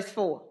verse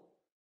 4.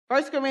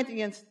 1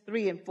 Corinthians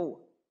 3 and 4.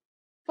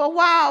 For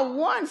while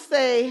one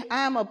say,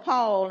 I am of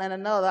Paul, and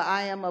another,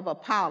 I am of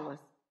Apollos,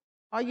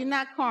 are you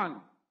not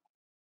carnal?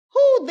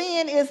 Who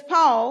then is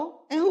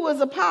Paul, and who is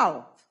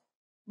Apollos?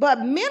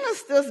 But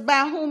ministers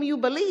by whom you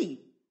believe.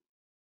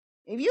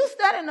 If you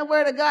studying the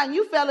word of God and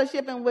you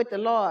fellowshipping with the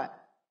Lord,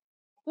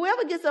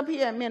 whoever gets up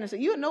here and minister,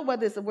 you'll know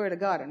whether it's the word of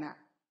God or not.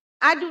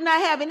 I do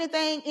not have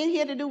anything in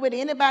here to do with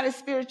anybody's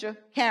spiritual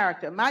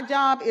character. My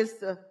job is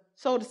to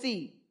sow the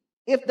seed.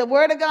 If the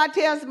word of God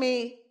tells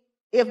me,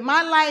 if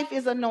my life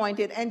is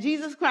anointed and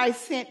Jesus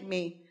Christ sent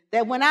me,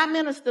 that when I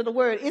minister the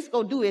word, it's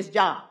going to do its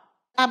job.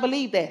 I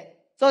believe that.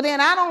 So then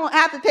I don't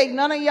have to take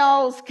none of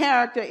y'all's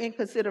character in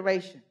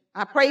consideration.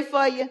 I pray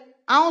for you.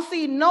 I don't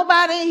see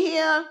nobody in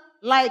here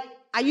like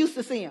I used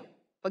to see him.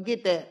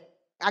 Forget that.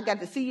 I got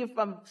to see you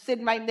from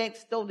sitting right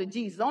next door to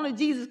Jesus. Only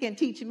Jesus can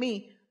teach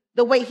me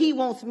the way he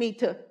wants me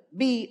to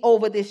be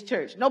over this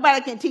church.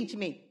 Nobody can teach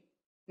me.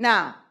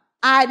 Now,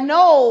 I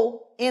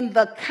know in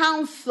the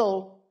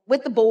council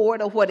with the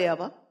board or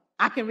whatever,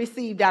 I can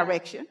receive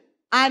direction.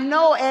 I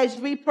know as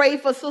we pray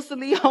for Sister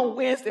Lee on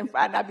Wednesday and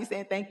Friday, I'll be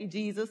saying, thank you,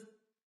 Jesus,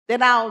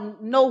 that I'll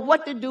know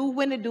what to do,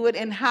 when to do it,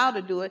 and how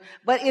to do it.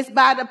 But it's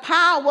by the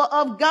power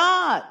of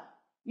God.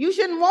 You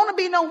shouldn't want to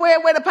be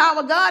nowhere where the power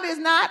of God is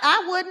not.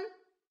 I wouldn't.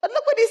 But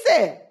look what he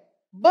said.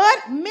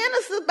 But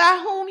ministers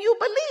by whom you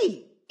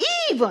believe,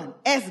 even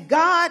as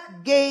God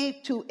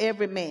gave to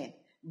every man.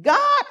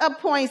 God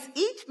appoints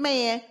each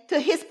man to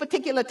his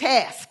particular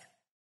task.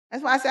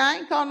 That's why I say I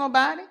ain't calling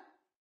nobody.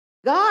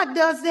 God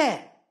does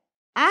that.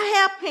 I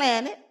have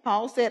planted.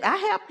 Paul said, I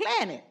have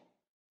planted.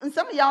 And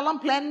some of y'all, I'm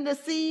planting the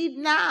seed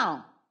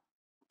now.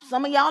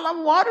 Some of y'all,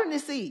 I'm watering the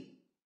seed.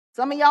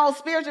 Some of y'all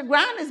spiritual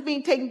ground is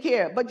being taken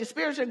care of. But your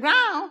spiritual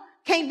ground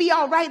can't be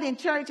all right in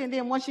church. And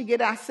then once you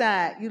get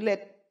outside, you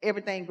let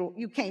everything grow.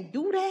 You can't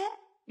do that.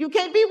 You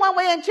can't be one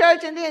way in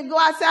church and then go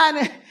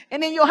outside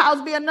and then your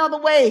house be another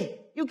way.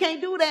 You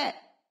can't do that.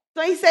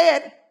 So he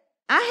said,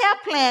 I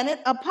have planted,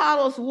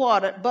 Apollos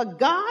watered, but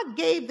God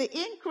gave the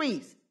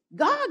increase.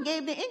 God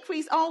gave the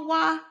increase all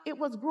while it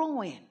was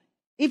growing.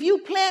 If you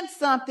plant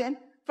something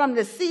from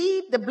the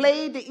seed, the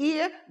blade, the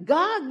ear,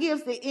 God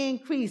gives the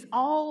increase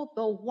all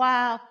the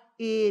while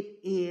it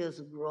is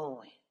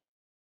growing.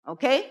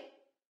 Okay?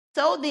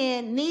 So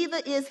then, neither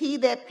is he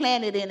that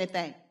planted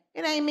anything.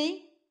 It ain't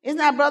me. It's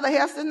not Brother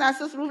Hester, not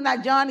Sister Ruth,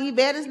 not John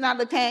Yvette, it's not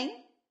Latane.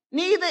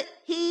 Neither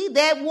he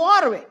that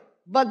water it,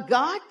 but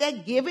God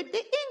that giveth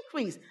the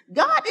increase.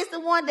 God is the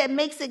one that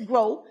makes it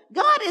grow.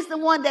 God is the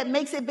one that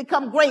makes it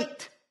become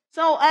great.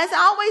 So as I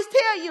always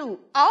tell you,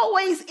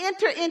 always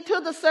enter into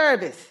the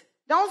service.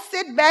 Don't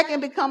sit back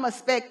and become a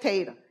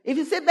spectator. If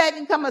you sit back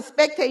and become a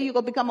spectator, you're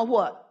going to become a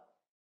what?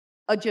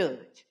 A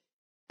judge.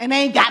 And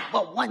they ain't got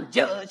but one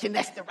judge, and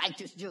that's the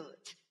righteous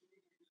judge.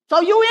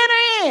 So you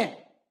enter in.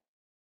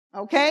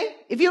 Okay?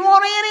 If you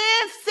want to enter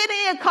in, sit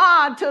in your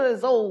car until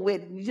it's over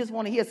with. You just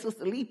want to hear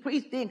Sister Lee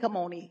preach, then come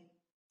on in.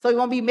 So you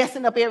won't be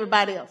messing up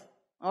everybody else.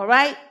 All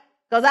right?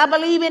 Because I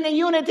believe in the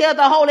unity of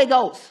the Holy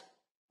Ghost.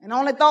 And the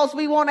only thoughts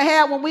we want to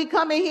have when we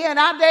come in here in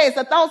our day is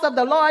the thoughts of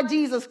the Lord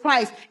Jesus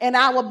Christ and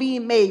our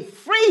being made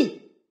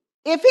free.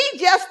 If he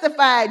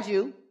justified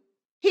you,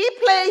 he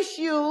placed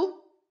you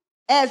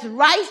as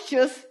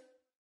righteous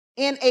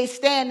in a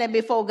standing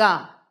before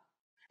God.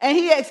 And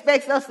he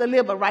expects us to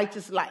live a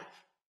righteous life.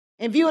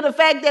 In view of the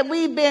fact that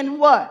we've been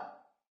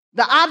what?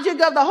 The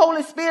object of the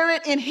Holy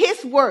Spirit in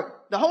his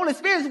work, the Holy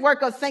Spirit's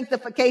work of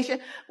sanctification,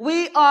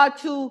 we are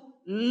to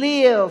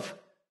live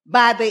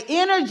by the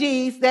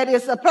energies that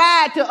is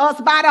supplied to us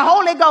by the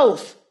Holy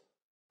Ghost.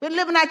 You're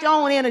living out your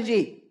own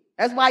energy.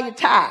 That's why you're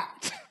tired.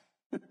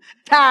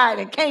 Tired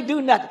and can't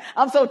do nothing.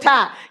 I'm so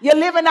tired. You're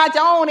living out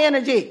your own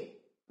energy.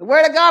 The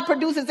Word of God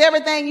produces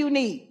everything you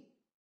need.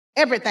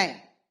 Everything.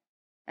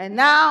 And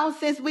now,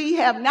 since we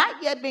have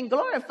not yet been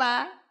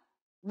glorified,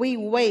 we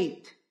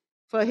wait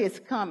for his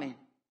coming.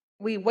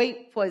 We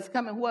wait for his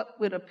coming, what?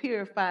 With a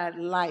purified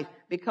life,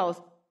 because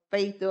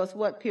faith does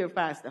what?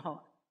 Purifies the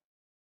heart.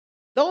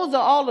 Those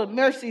are all the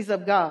mercies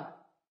of God.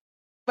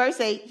 Verse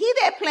 8, he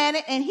that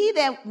planted and he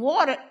that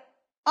watered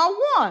are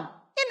one.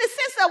 In the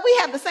sense of we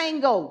have the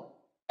same goal.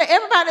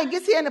 Everybody that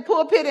gets here in the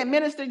pulpit and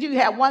ministers, you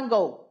have one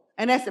goal,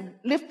 and that's to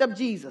lift up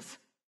Jesus.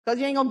 Because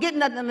you ain't going to get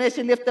nothing unless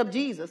you lift up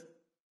Jesus.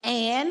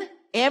 And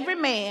every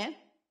man,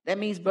 that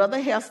means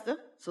Brother Hester,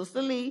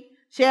 Sister Lee,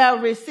 shall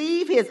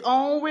receive his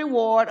own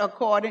reward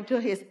according to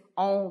his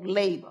own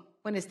labor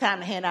when it's time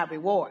to hand out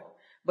reward.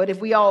 But if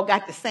we all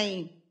got the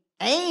same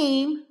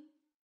aim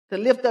to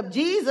lift up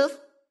Jesus,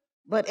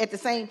 but at the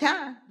same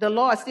time, the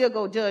Lord still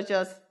go judge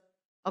us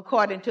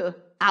according to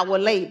our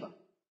labor.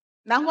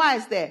 Now, why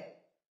is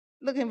that?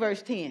 Look in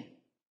verse 10.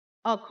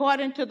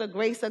 According to the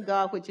grace of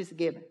God which is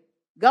given.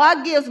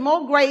 God gives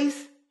more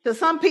grace to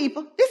some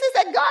people. This is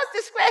at God's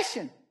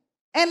discretion.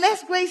 and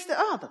less grace to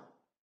others.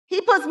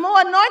 He puts more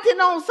anointing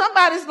on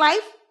somebody's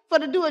life for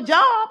to do a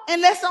job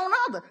and less on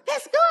others.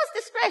 That's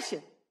God's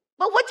discretion.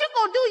 But what you're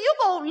going to do,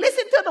 you're going to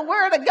listen to the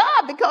word of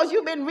God because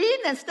you've been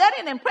reading and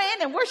studying and praying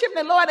and worshiping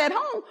the Lord at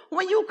home.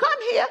 When you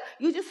come here,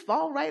 you just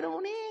fall right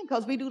on in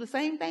because we do the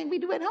same thing we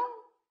do at home.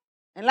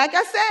 And like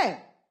I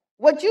said,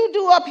 what you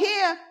do up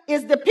here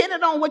is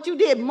dependent on what you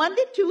did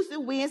Monday, Tuesday,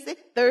 Wednesday,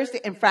 Thursday,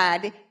 and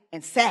Friday,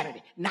 and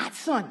Saturday, not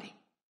Sunday.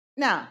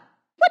 Now,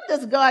 what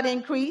does God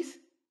increase?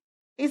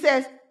 He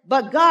says,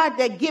 but God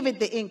that giveth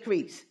the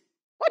increase.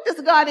 What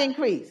does God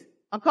increase?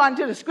 According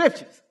to the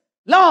scriptures,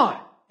 Lord,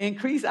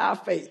 increase our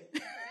faith.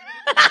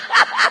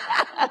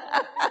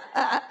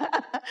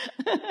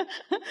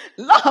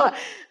 Lord,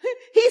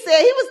 he said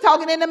he was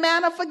talking in the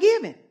manner of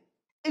forgiving.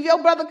 If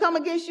your brother come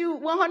against you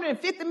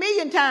 150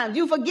 million times,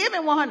 you forgive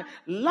him 100.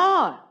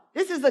 Lord,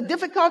 this is a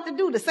difficult to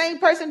do. The same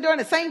person doing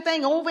the same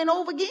thing over and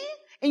over again,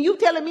 and you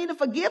telling me to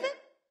forgive him?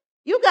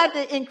 You got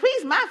to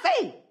increase my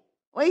faith.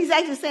 Well, he's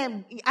actually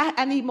saying,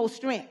 I need more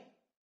strength.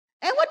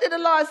 And what did the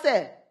Lord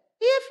say?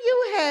 If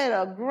you had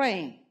a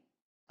grain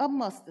of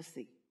mustard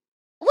seed,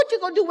 what you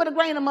going to do with a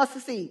grain of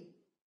mustard seed?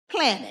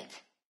 Plant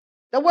it.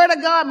 The word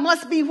of God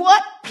must be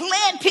what?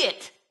 Planted.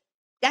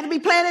 Got to be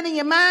planted in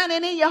your mind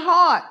and in your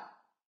heart.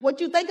 What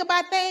you think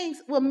about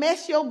things will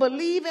mess your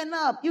believing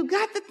up. You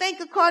got to think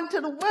according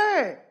to the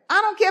word.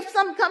 I don't care if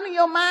something comes to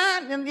your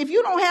mind, and if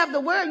you don't have the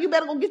word, you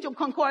better go get your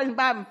concordance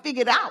Bible and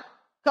figure it out.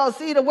 Because,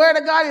 see, the word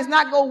of God is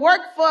not going to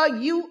work for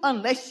you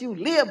unless you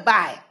live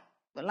by it.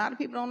 But a lot of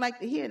people don't like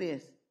to hear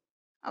this.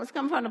 I was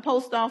coming from the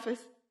post office,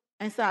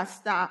 and so I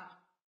stopped.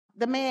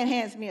 The man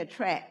hands me a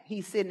tract.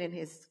 He's sitting in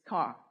his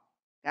car.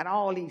 Got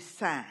all these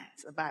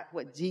signs about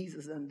what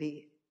Jesus done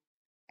did.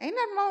 Ain't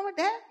nothing wrong with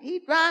that. He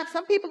drives.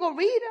 Some people go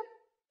read them.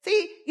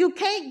 See, you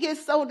can't get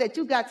so that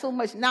you got so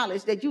much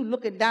knowledge that you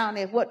looking down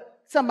at what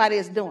somebody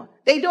is doing.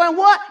 They doing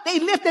what? They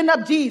lifting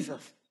up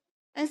Jesus.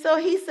 And so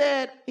he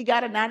said, he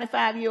got a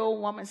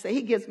 95-year-old woman, say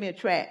he gives me a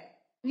tract.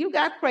 You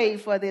got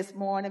prayed for this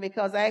morning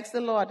because I asked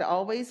the Lord to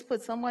always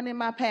put someone in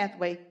my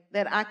pathway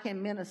that I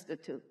can minister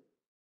to.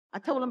 I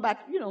told him about,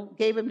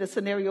 gave him the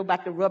scenario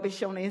about the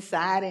rubbish on the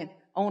inside and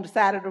on the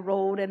side of the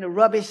road and the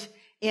rubbish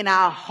in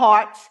our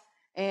hearts,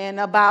 and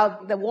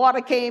about the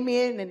water came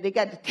in and they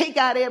got to take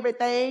out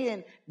everything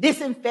and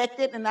disinfect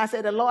it. And I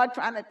said, the Lord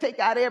trying to take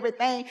out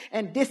everything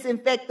and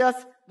disinfect us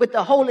with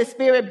the Holy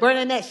Spirit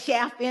burning that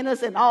shaft in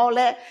us and all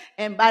that.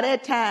 And by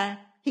that time,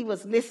 he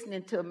was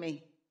listening to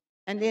me.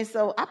 And then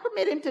so I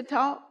permitted him to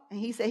talk. And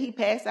he said he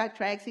passed our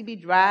tracks. He'd be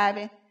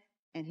driving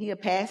and he'll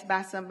pass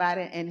by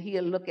somebody and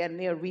he'll look at it and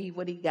they'll read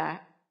what he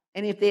got.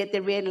 And if they're at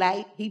the red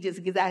light, he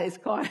just gets out his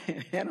car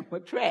and hand them a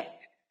tract.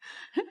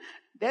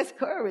 That's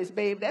courage,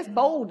 babe. That's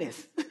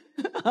boldness.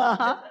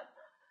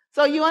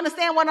 So you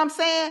understand what I'm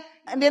saying?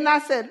 And then I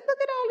said, look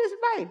at all this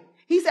writing.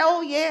 He said,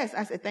 oh, yes.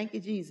 I said, thank you,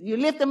 Jesus. You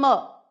lift him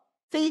up.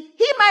 See,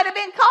 he might have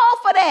been called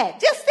for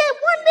that. Just that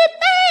one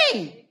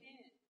little thing.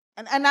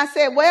 And I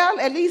said, well,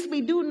 at least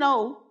we do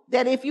know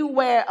that if you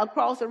wear a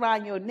cross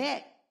around your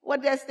neck,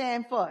 what does that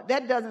stand for?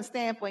 That doesn't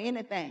stand for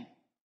anything.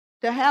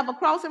 To have a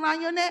cross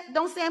around your neck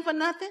don't stand for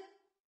nothing.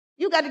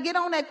 You got to get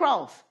on that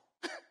cross.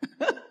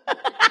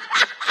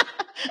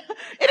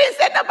 It didn't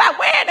say nothing about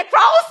wearing the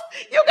cross.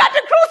 You got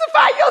to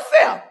crucify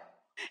yourself.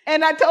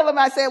 And I told him,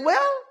 I said,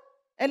 well,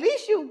 at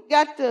least you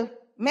got the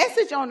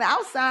message on the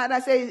outside. I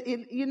said,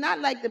 you're not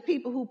like the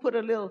people who put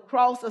a little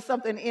cross or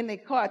something in their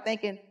car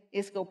thinking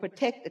it's going to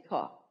protect the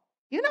car.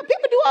 People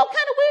do all kind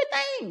of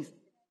weird things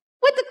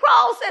with the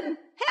cross and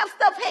have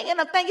stuff hanging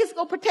up thinking it's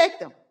going to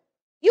protect them.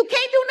 You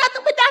can't do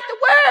nothing without the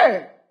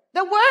word.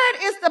 The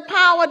word is the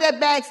power that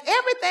backs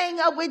everything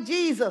up with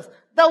Jesus.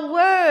 The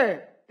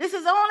word. This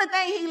is the only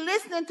thing he's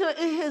listening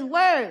to is his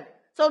word.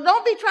 So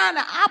don't be trying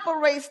to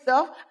operate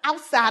stuff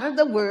outside of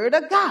the word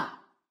of God.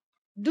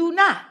 Do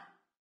not.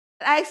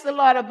 I asked the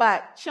Lord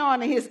about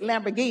Sean and his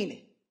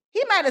Lamborghini.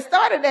 He might have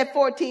started at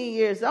 14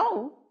 years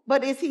old,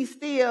 but is he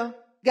still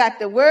got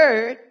the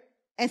word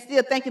and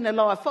still thanking the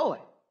Lord for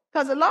it?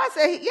 Because the Lord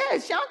said, yeah,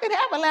 Sean could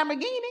have a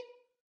Lamborghini,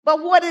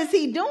 but what is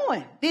he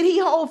doing? Did he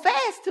hold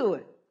fast to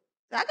it?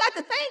 I got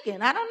to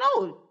thinking, I don't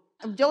know.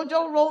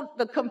 JoJo wrote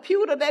the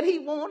computer that he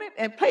wanted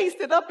and placed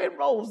it up in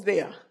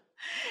Rosedale.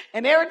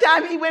 And every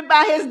time he went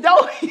by his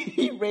door,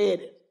 he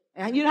read it.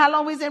 And you know how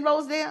long we was in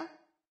Rosedale?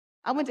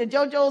 I went to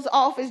JoJo's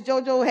office.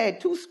 JoJo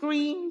had 2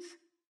 screens,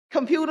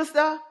 computer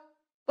stuff.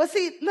 But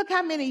see, look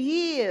how many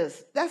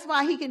years. That's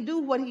why he can do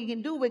what he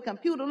can do with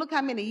computer. Look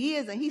how many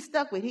years, and he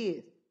stuck with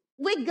his.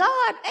 With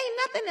God, ain't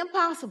nothing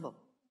impossible.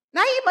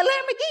 Not even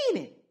a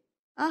Lamborghini.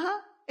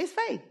 It's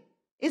faith.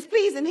 It's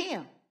pleasing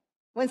him.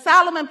 When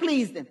Solomon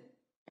pleased him,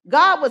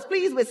 God was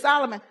pleased with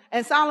Solomon,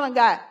 and Solomon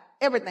got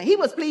everything. He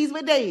was pleased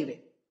with David.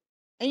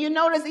 And you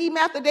notice even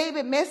after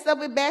David messed up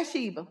with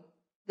Bathsheba,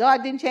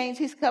 God didn't change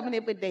his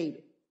covenant with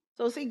David.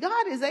 So see,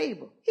 God is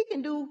able. He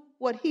can do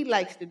what he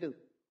likes to do.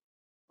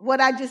 What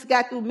I just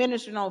got through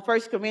ministering on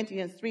 1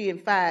 Corinthians 3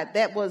 and 5,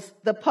 that was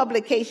the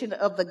publication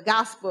of the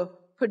gospel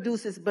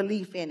produces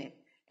belief in it.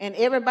 And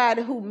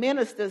everybody who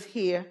ministers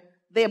here,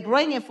 they're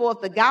bringing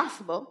forth the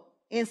gospel,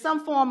 in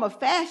some form of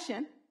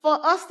fashion for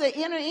us to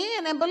enter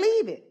in and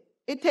believe it.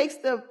 It takes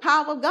the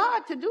power of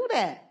God to do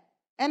that,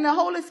 and the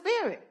Holy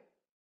Spirit.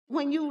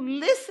 When you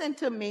listen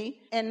to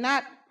me and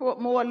not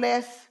more or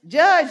less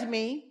judge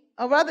me,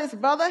 or whether it's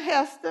Brother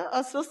Hester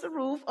or Sister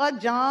Ruth or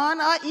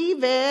John or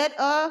Yvette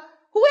or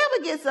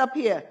whoever gets up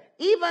here,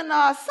 even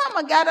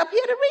Summer got up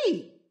here to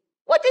read.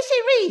 What did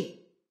she read?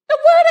 The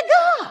Word of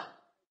God.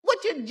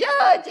 What you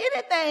judge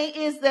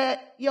anything is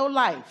that your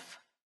life.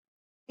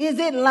 Is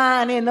it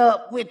lining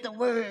up with the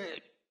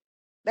Word?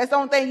 That's the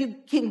only thing you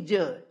can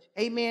judge.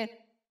 Amen.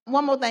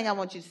 One more thing I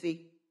want you to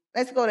see.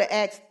 Let's go to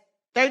Acts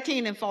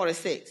 13 and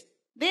 46.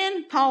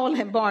 Then Paul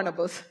and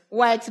Barnabas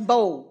waxed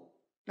bold.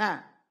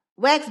 Now,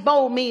 wax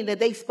bold means that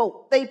they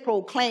spoke. They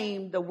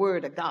proclaimed the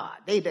word of God.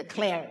 They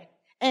declared it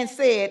and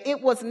said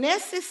it was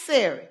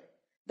necessary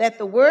that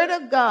the word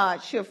of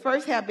God should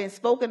first have been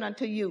spoken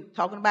unto you,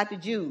 talking about the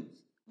Jews.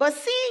 But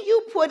seeing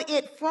you put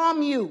it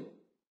from you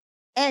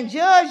and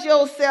judge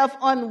yourself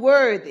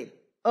unworthy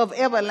of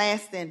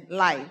everlasting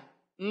life,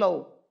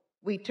 lo,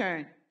 we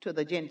turn to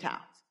the Gentiles.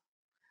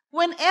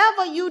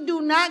 Whenever you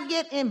do not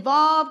get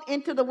involved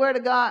into the word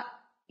of God,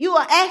 you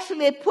are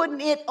actually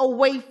putting it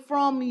away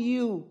from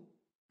you.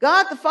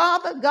 God the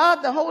Father,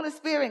 God the Holy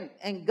Spirit,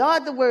 and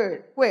God the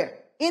Word, where?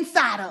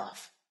 Inside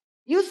us.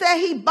 You say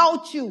he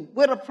bought you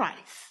with a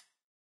price.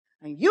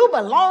 And you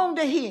belong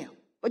to him.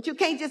 But you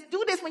can't just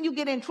do this when you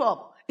get in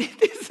trouble.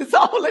 This is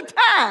all the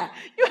time.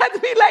 You have to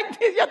be like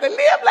this. You have to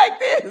live like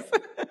this.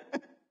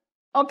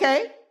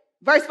 Okay?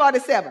 Verse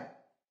 47.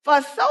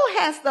 For so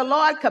has the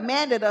Lord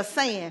commanded us,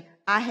 saying,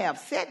 I have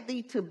set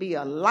thee to be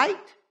a light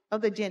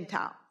of the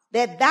Gentiles,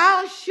 that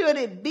thou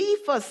shouldest be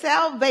for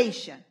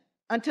salvation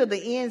unto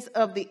the ends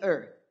of the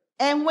earth.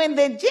 And when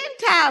the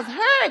Gentiles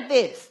heard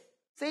this,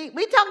 see,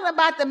 we're talking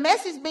about the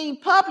message being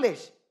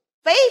published.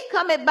 Faith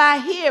cometh by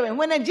hearing.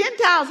 When the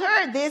Gentiles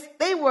heard this,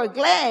 they were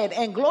glad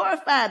and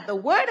glorified the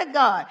word of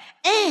God,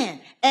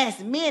 and as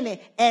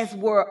many as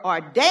were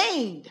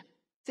ordained.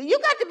 See, you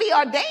got to be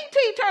ordained to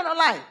eternal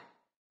life.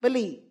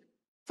 Believe.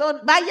 So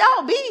by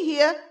y'all being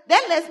here,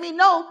 that lets me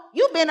know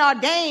you've been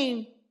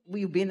ordained.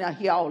 We've been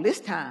here all this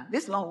time,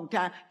 this long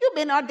time. You've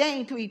been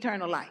ordained to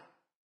eternal life.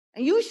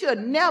 And you should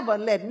never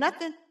let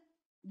nothing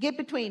get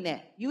between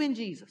that. You and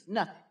Jesus,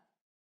 nothing.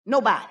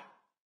 Nobody.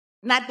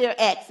 Not their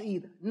acts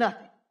either,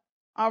 nothing.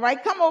 All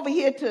right, come over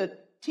here to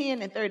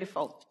 10 and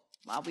 34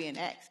 while we're in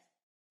Acts.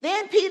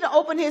 Then Peter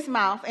opened his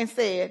mouth and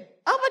said,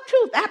 of a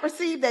truth, I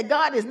perceive that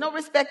God is no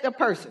respecter of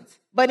persons,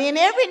 but in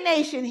every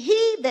nation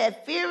he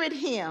that feareth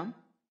him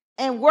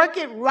and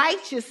worketh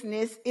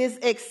righteousness is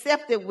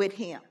accepted with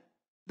him.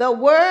 The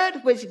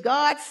word which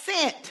God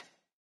sent,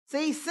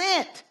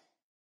 sent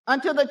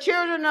unto the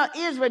children of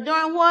Israel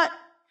during what?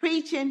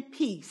 Preaching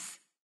peace.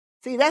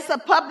 See, that's a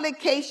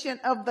publication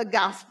of the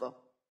gospel.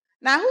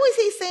 Now, who is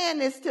he saying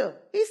this to?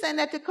 He's saying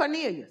that to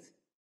Cornelius.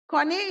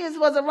 Cornelius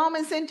was a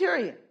Roman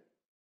centurion.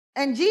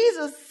 And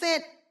Jesus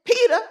sent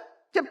Peter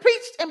to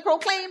preach and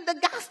proclaim the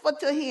gospel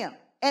to him.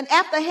 And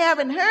after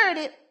having heard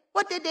it,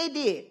 what did?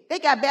 They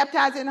got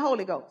baptized in the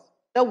Holy Ghost.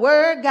 The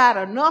word got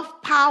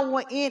enough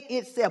power in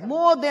itself,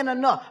 more than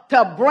enough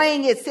to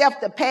bring itself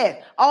to pass.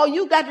 All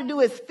you got to do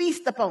is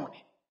feast upon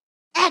it,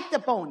 act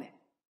upon it.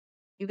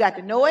 You got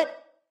to know it,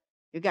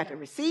 you got to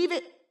receive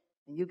it,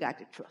 and you got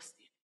to trust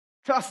it.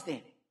 Trust in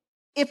it.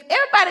 If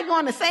everybody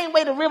going the same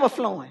way the river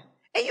flowing,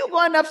 and you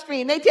going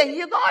upstream, they tell you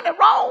you're going the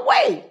wrong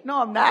way.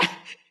 No, I'm not.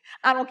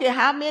 I don't care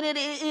how many it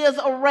is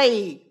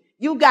arrayed.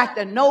 You got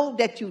to know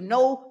that you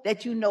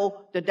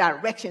know the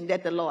direction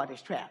that the Lord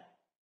is traveling.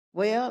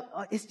 Well,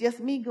 it's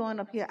just me going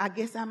up here. I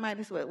guess I might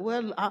as well.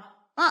 Well,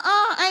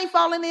 I ain't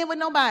falling in with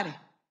nobody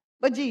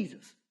but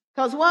Jesus.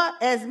 Because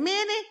what? As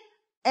many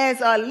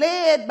as are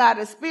led by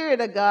the Spirit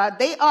of God,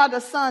 they are the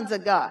sons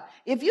of God.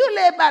 If you're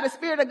led by the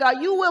Spirit of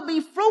God, you will be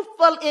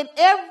fruitful in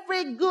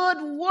every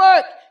good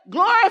work,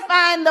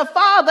 glorifying the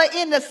Father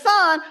in the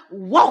Son,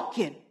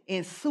 walking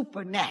in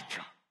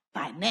supernatural,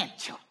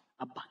 financial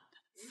abundance.